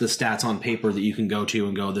just the stats on paper that you can go to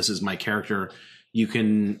and go, this is my character. You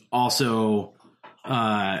can also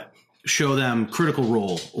show them Critical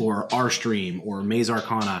Role or RStream or Maze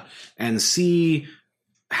Arcana and see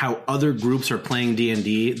how other groups are playing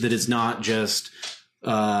D&D, that is not just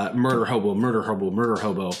murder hobo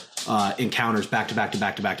encounters back to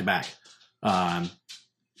back.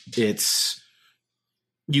 It's,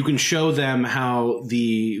 you can show them how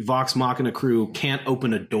the Vox Machina crew can't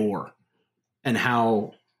open a door and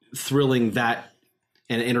how thrilling that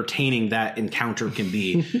and entertaining that encounter can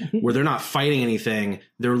be, where they're not fighting anything.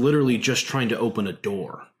 They're literally just trying to open a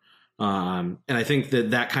door. And I think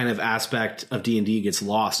that kind of aspect of D&D gets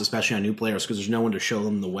lost, especially on new players, because there's no one to show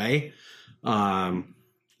them the way.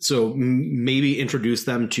 So maybe introduce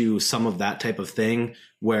them to some of that type of thing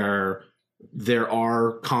where there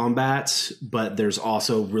are combats, but there's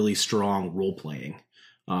also really strong role playing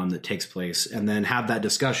that takes place, and then have that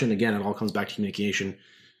discussion. Again, it all comes back to communication.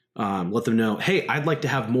 Let them know, hey, I'd like to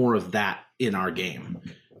have more of that in our game.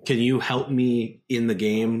 Can you help me in the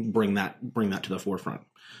game bring that to the forefront?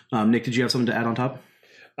 Nick, did you have something to add on top?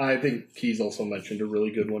 I think he's also mentioned a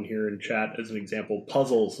really good one here in chat as an example: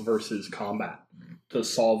 puzzles versus combat. To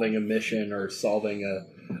solving a mission or solving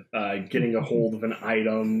getting a hold of an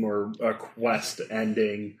item or a quest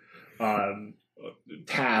ending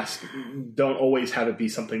task. Don't always have it be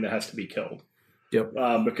something that has to be killed. Yep.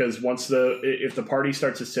 Because if the party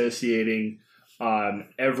starts associating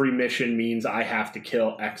every mission means I have to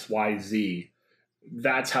kill X, Y, Z,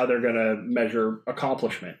 that's how they're going to measure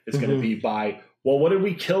accomplishment. It's going to be by, well, what did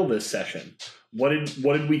we kill this session? What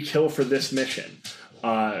did we kill for this mission?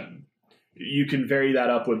 You can vary that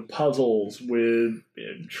up with puzzles, with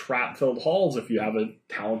trap-filled halls if you have a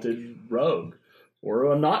talented rogue,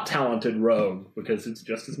 or a not talented rogue, because it's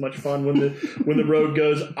just as much fun when the rogue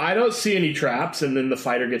goes, I don't see any traps, and then the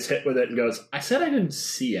fighter gets hit with it and goes, I said I didn't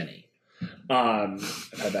see any.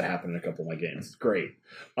 I've had that happen in a couple of my games. It's great.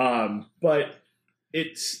 But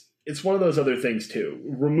it's one of those other things too.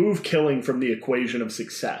 Remove killing from the equation of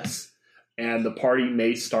success, and the party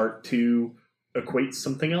may start to equate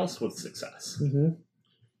something else with success.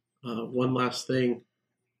 One last thing.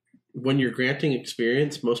 When you're granting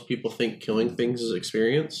experience, most people think killing things is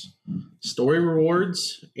experience. Story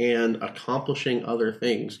rewards and accomplishing other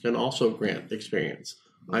things can also grant experience.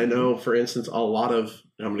 I know, for instance, I'm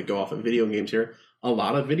going to go off of video games here. A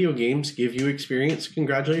lot of video games give you experience.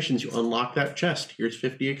 Congratulations, you unlock that chest. Here's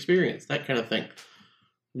 50 experience, that kind of thing.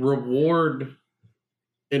 Reward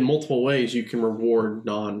in multiple ways. You can reward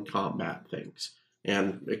non-combat things.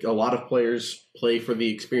 And a lot of players play for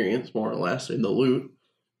the experience, more or less, in the loot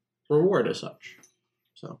reward as such.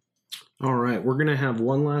 So, all right, we're going to have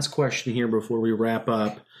one last question here before we wrap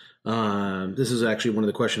up. This is actually one of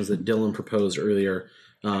the questions that Dylan proposed earlier,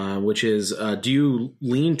 which is, do you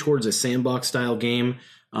lean towards a sandbox style game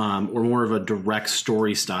or more of a direct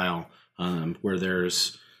story style where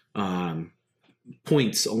there's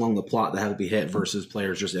points along the plot that have to be hit versus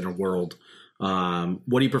players just in a world?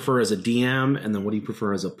 What do you prefer as a DM, and then what do you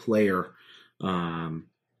prefer as a player?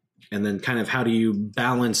 And then kind of how do you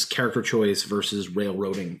balance character choice versus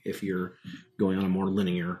railroading if you're going on a more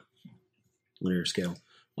linear scale?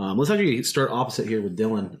 Let's actually start opposite here with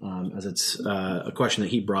Dylan, as it's a question that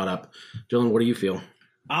he brought up. Dylan, what do you feel?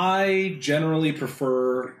 I generally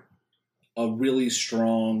prefer a really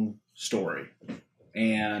strong story.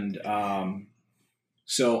 And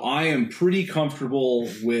so I am pretty comfortable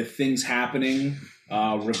with things happening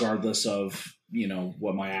regardless of,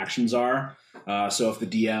 what my actions are. So if the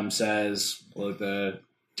DM says, well, the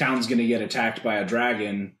town's going to get attacked by a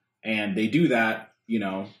dragon, and they do that,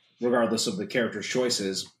 regardless of the character's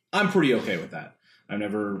choices, I'm pretty okay with that. I've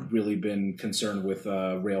never really been concerned with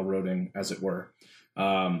railroading, as it were.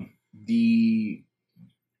 The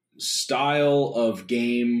style of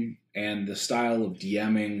game and the style of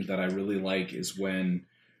DMing that I really like is when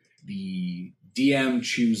the DM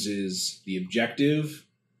chooses the objective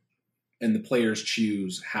and the players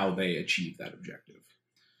choose how they achieve that objective.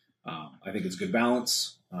 I think it's a good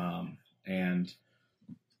balance. And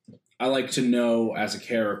I like to know as a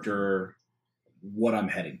character what I'm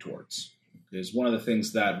heading towards. Because one of the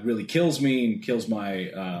things that really kills me and kills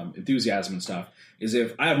my enthusiasm and stuff is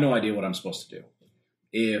if I have no idea what I'm supposed to do.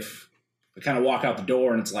 If I kind of walk out the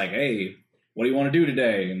door and it's like, hey, what do you want to do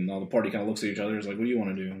today? And all the party kind of looks at each other. It's like, what do you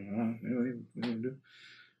want to do? What do you want to do?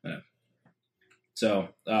 Yeah. So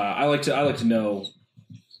I like to know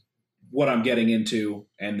what I'm getting into,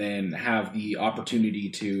 and then have the opportunity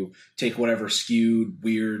to take whatever skewed,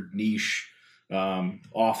 weird, niche,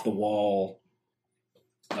 off the wall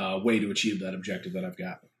way to achieve that objective that I've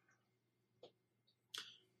got.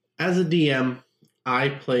 As a DM, I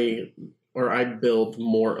build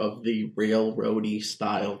more of the railroady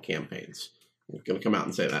style campaigns. I'm going to come out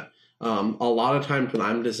and say that. A lot of times when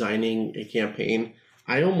I'm designing a campaign,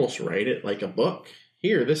 I almost write it like a book.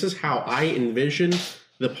 Here, this is how I envision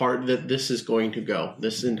the part that this is going to go.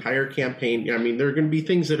 This entire campaign, there are going to be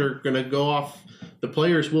things that are going to go off. The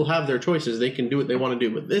players will have their choices. They can do what they want to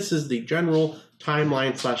do. But this is the general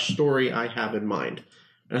timeline / story I have in mind.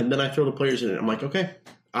 And then I throw the players in it. I'm like, okay,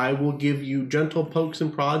 I will give you gentle pokes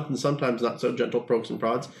and prods, and sometimes not so gentle pokes and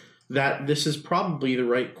prods, that this is probably the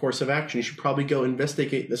right course of action. You should probably go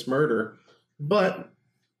investigate this murder. But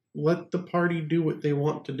let the party do what they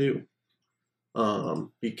want to do.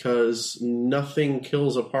 Because nothing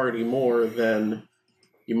kills a party more than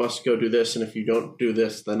you must go do this, and if you don't do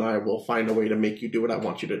this, then I will find a way to make you do what I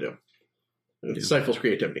want you to do. It stifles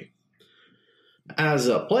creativity. As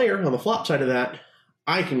a player, on the flop side of that,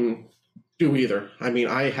 I can do either.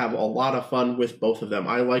 I have a lot of fun with both of them.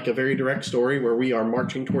 I like a very direct story where we are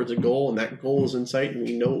marching towards a goal, and that goal is in sight, and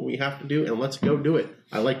we know what we have to do, and let's go do it.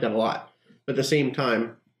 I like that a lot. But at the same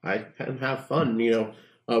time, I can have fun.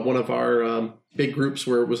 One of our big groups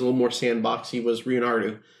where it was a little more sandboxy was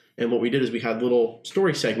Leonardo. And what we did is we had little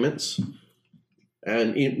story segments.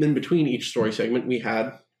 And in between each story segment, we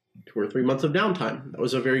had 2 or 3 months of downtime. That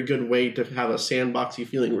was a very good way to have a sandboxy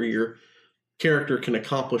feeling where your character can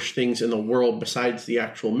accomplish things in the world besides the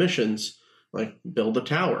actual missions, like build a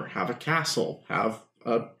tower, have a castle, have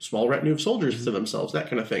a small retinue of soldiers to themselves, that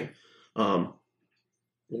kind of thing.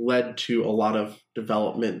 Led to a lot of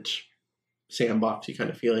development, sandboxy kind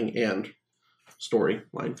of feeling, and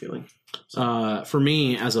storyline feeling. For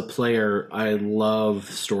me, as a player, I love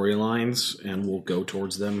storylines and will go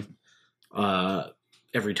towards them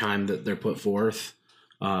every time that they're put forth.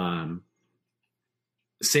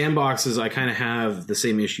 Sandboxes, I kind of have the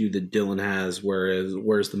same issue that Dylan has,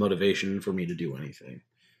 where's the motivation for me to do anything?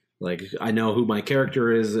 Like, I know who my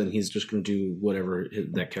character is, and he's just going to do whatever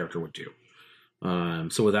that character would do.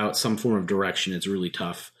 So without some form of direction, it's really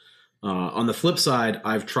tough. On the flip side,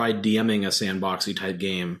 I've tried DMing a sandboxy type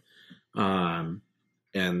game,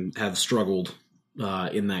 and have struggled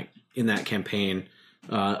in that campaign.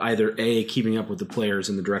 Either A, keeping up with the players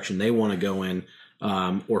in the direction they want to go in,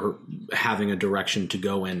 or having a direction to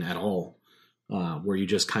go in at all. where you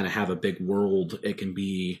just kind of have a big world, it can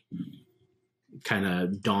be kind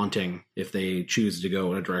of daunting if they choose to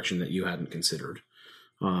go in a direction that you hadn't considered.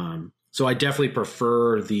 So I definitely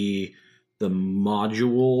prefer the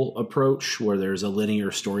module approach where there's a linear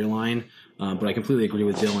storyline. But I completely agree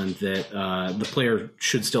with Dylan that the player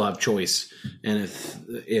should still have choice. And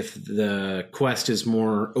if the quest is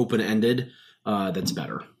more open-ended, that's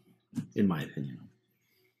better, in my opinion.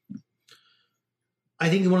 I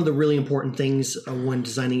think one of the really important things when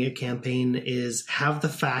designing a campaign is have the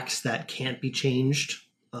facts that can't be changed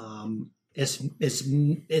as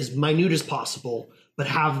minute as possible, but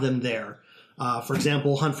have them there. For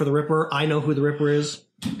example, Hunt for the Ripper. I know who the Ripper is.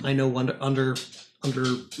 I know under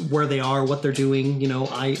where they are, what they're doing. You know,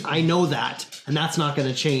 I know that, and that's not going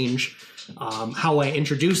to change. How I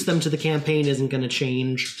introduce them to the campaign isn't going to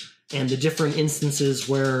change. And the different instances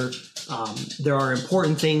where there are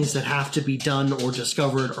important things that have to be done or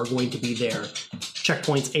discovered are going to be there.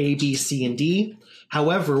 Checkpoints A, B, C, and D.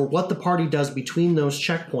 However, what the party does between those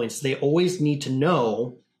checkpoints, they always need to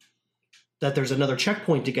know that there's another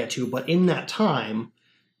checkpoint to get to, but in that time,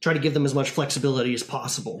 try to give them as much flexibility as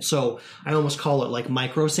possible. So I almost call it like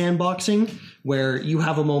micro sandboxing, where you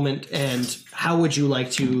have a moment and how would you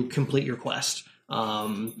like to complete your quest?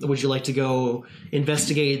 Would you like to go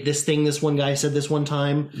investigate this thing this one guy said this one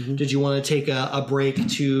time? Mm-hmm. Did you want to take a break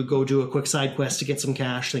to go do a quick side quest to get some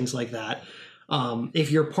cash, things like that?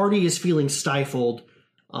 If your party is feeling stifled,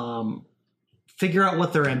 figure out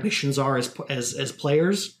what their ambitions are as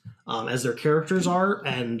players, as their characters are,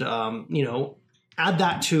 and add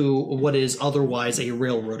that to what is otherwise a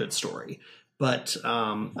railroaded story. But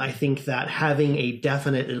I think that having a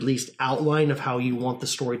definite, at least, outline of how you want the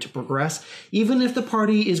story to progress, even if the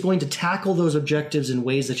party is going to tackle those objectives in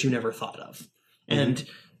ways that you never thought of. Mm-hmm. And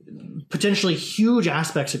potentially huge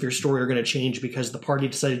aspects of your story are going to change because the party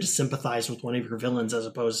decided to sympathize with one of your villains as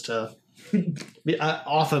opposed to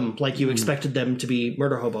often like you expected them to be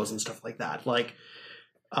murder hobos and stuff like that. Like,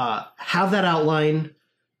 have that outline,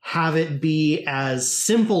 have it be as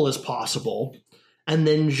simple as possible, and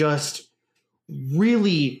then just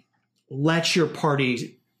really let your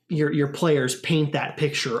party, your players paint that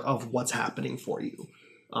picture of what's happening for you.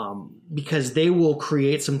 Because they will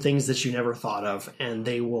create some things that you never thought of, and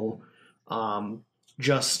they will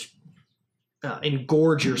just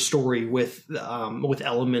engorge your story with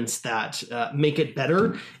elements that make it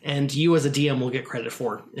better, and you as a DM will get credit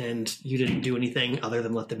for, and you didn't do anything other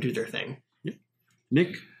than let them do their thing.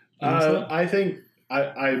 Nick? I think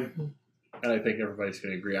and I think everybody's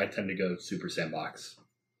going to agree, I tend to go super sandbox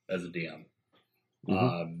as a DM.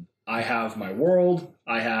 Mm-hmm. I have my world.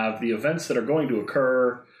 I have the events that are going to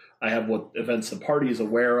occur. I have what events the party is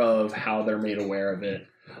aware of, how they're made aware of it.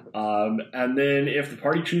 And then if the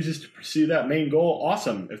party chooses to pursue that main goal,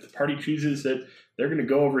 awesome. If the party chooses that they're going to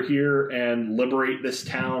go over here and liberate this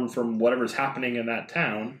town from whatever's happening in that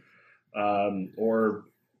town, or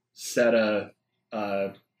set a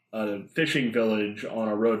fishing village on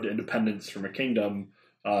a road to independence from a kingdom,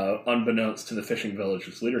 unbeknownst to the fishing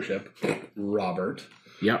village's leadership, Robert.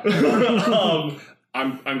 Yep.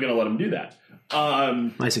 I'm going to let him do that.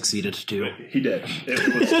 I succeeded too. He did.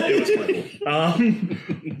 It was wonderful.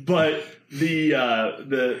 But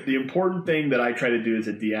the important thing that I try to do as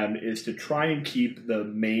a DM is to try and keep the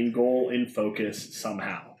main goal in focus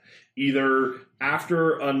somehow. Either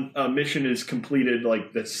after a mission is completed,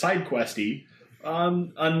 like the side questy,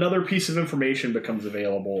 another piece of information becomes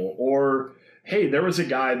available, or hey, there was a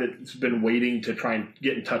guy that's been waiting to try and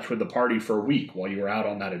get in touch with the party for a week while you were out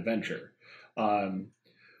on that adventure.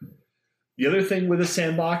 The other thing with a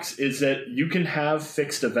sandbox is that you can have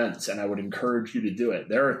fixed events, and I would encourage you to do it.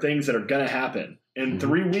 There are things that are going to happen. In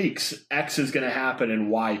 3 weeks, X is going to happen in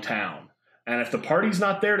Y town. And if the party's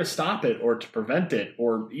not there to stop it or to prevent it,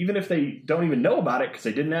 or even if they don't even know about it because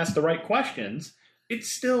they didn't ask the right questions, it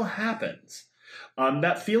still happens.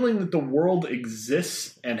 That feeling that the world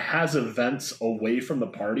exists and has events away from the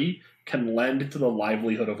party can lend to the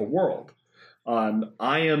livelihood of a world.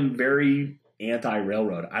 I am very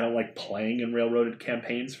anti-railroad. I don't like playing in railroaded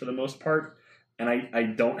campaigns for the most part, and I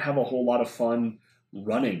don't have a whole lot of fun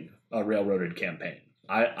running a railroaded campaign.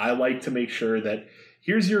 I like to make sure that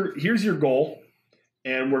here's your goal,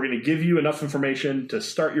 and we're going to give you enough information to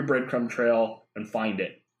start your breadcrumb trail and find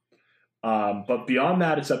it. But beyond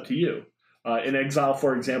that, it's up to you. In Exile,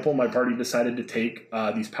 for example, my party decided to take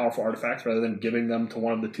these powerful artifacts rather than giving them to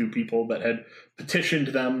one of the 2 people that had petitioned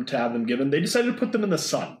them to have them given. They decided to put them in the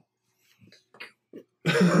sun.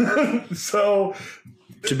 So,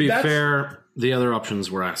 to be fair, the other options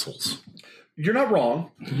were assholes. You're not wrong,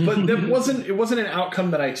 but it wasn't an outcome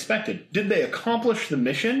that I expected. Did they accomplish the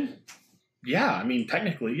mission? Yeah, I mean,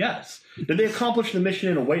 technically, yes. Did they accomplish the mission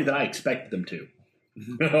in a way that I expected them to?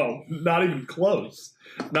 No, not even close.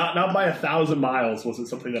 Not by 1,000 miles was it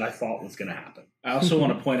something that I thought was going to happen. I also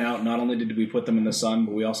want to point out, not only did we put them in the sun,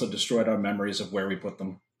 but we also destroyed our memories of where we put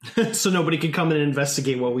them. So nobody could come in and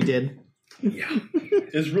investigate what we did. Yeah,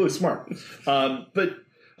 it's really smart. But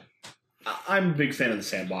I'm a big fan of the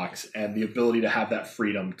sandbox and the ability to have that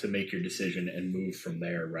freedom to make your decision and move from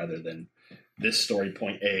there rather than this story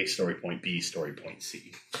point A, story point B, story point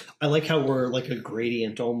C. I like how we're like a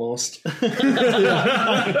gradient almost. I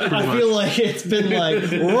feel like it's been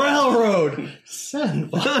like railroad,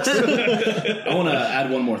 sandbox. I want to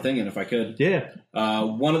add one more thing in if I could. Yeah.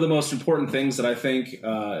 One of the most important things that I think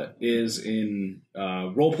is in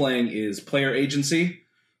role-playing is player agency.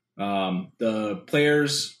 The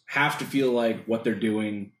players have to feel like what they're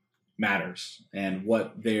doing matters and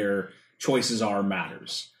what their choices are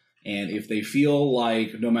matters. And if they feel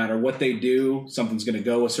like no matter what they do, something's going to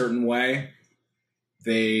go a certain way,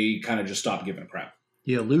 they kind of just stop giving a crap.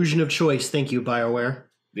 The illusion of choice. Thank you, BioWare.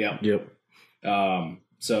 Yeah. Yep.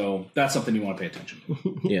 So that's something you want to pay attention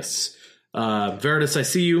to. Yes. Veritas, I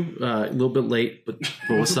see you a little bit late, but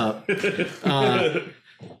what's up?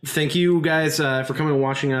 Thank you guys for coming and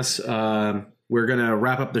watching us. We're going to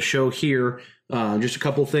wrap up the show here. Just a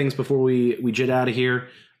couple things before we jet out of here.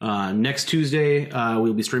 Next Tuesday,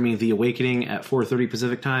 we'll be streaming The Awakening at 4:30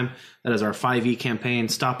 Pacific time. That is our 5e campaign.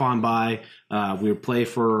 Stop on by. We'll play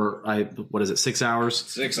for, 6 hours?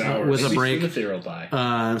 6 hours. With a Maybe break. Sunathyr will die.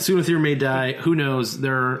 Sunathyr may die. Who knows?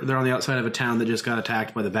 They're on the outside of a town that just got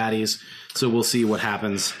attacked by the baddies. So we'll see what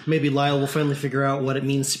happens. Maybe Lyle will finally figure out what it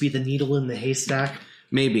means to be the needle in the haystack.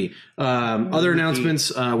 Maybe. Other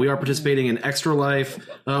announcements, we are participating in Extra Life.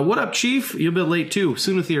 What up, Chief? You're a bit late, too.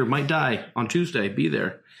 Sunathyr might die on Tuesday. Be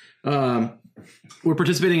there. We're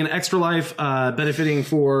participating in Extra Life, benefiting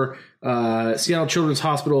for Seattle Children's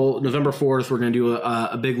Hospital November 4th. We're going to do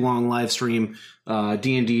a big, long live stream,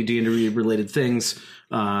 D&D related things.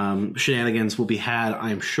 Shenanigans will be had,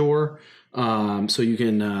 I'm sure. So you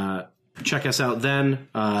can check us out then,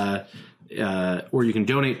 or you can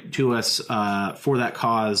donate to us for that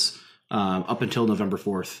cause up until November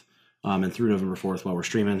 4th. And through November 4th while we're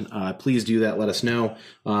streaming. Please do that. Let us know.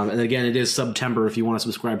 And again, it is September. If you want to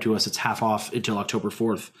subscribe to us, it's half off until October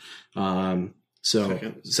 4th. October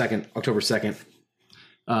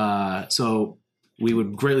 2nd. So we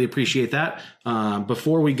would greatly appreciate that.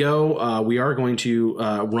 Before we go, we are going to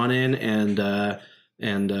run in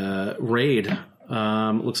and raid.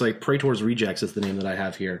 Looks like Praetor's Rejects is the name that I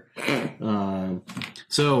have here.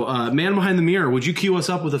 So Man Behind the Mirror, would you cue us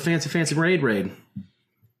up with a fancy raid?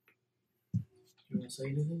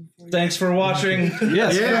 Thanks for watching.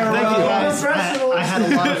 Yes. Thank you, guys. I had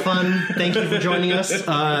a lot of fun. Thank you for joining us.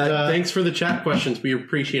 Thanks for the chat questions. We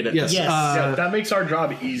appreciate it. Yes. Yes. Yeah, that makes our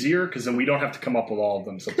job easier because then we don't have to come up with all of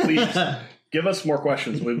them. So please give us more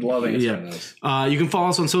questions. We'd love answering those. You can follow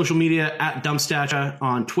us on social media at Dumpstacha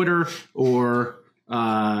on Twitter or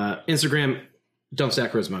Instagram,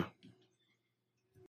 Dumpstack Charisma.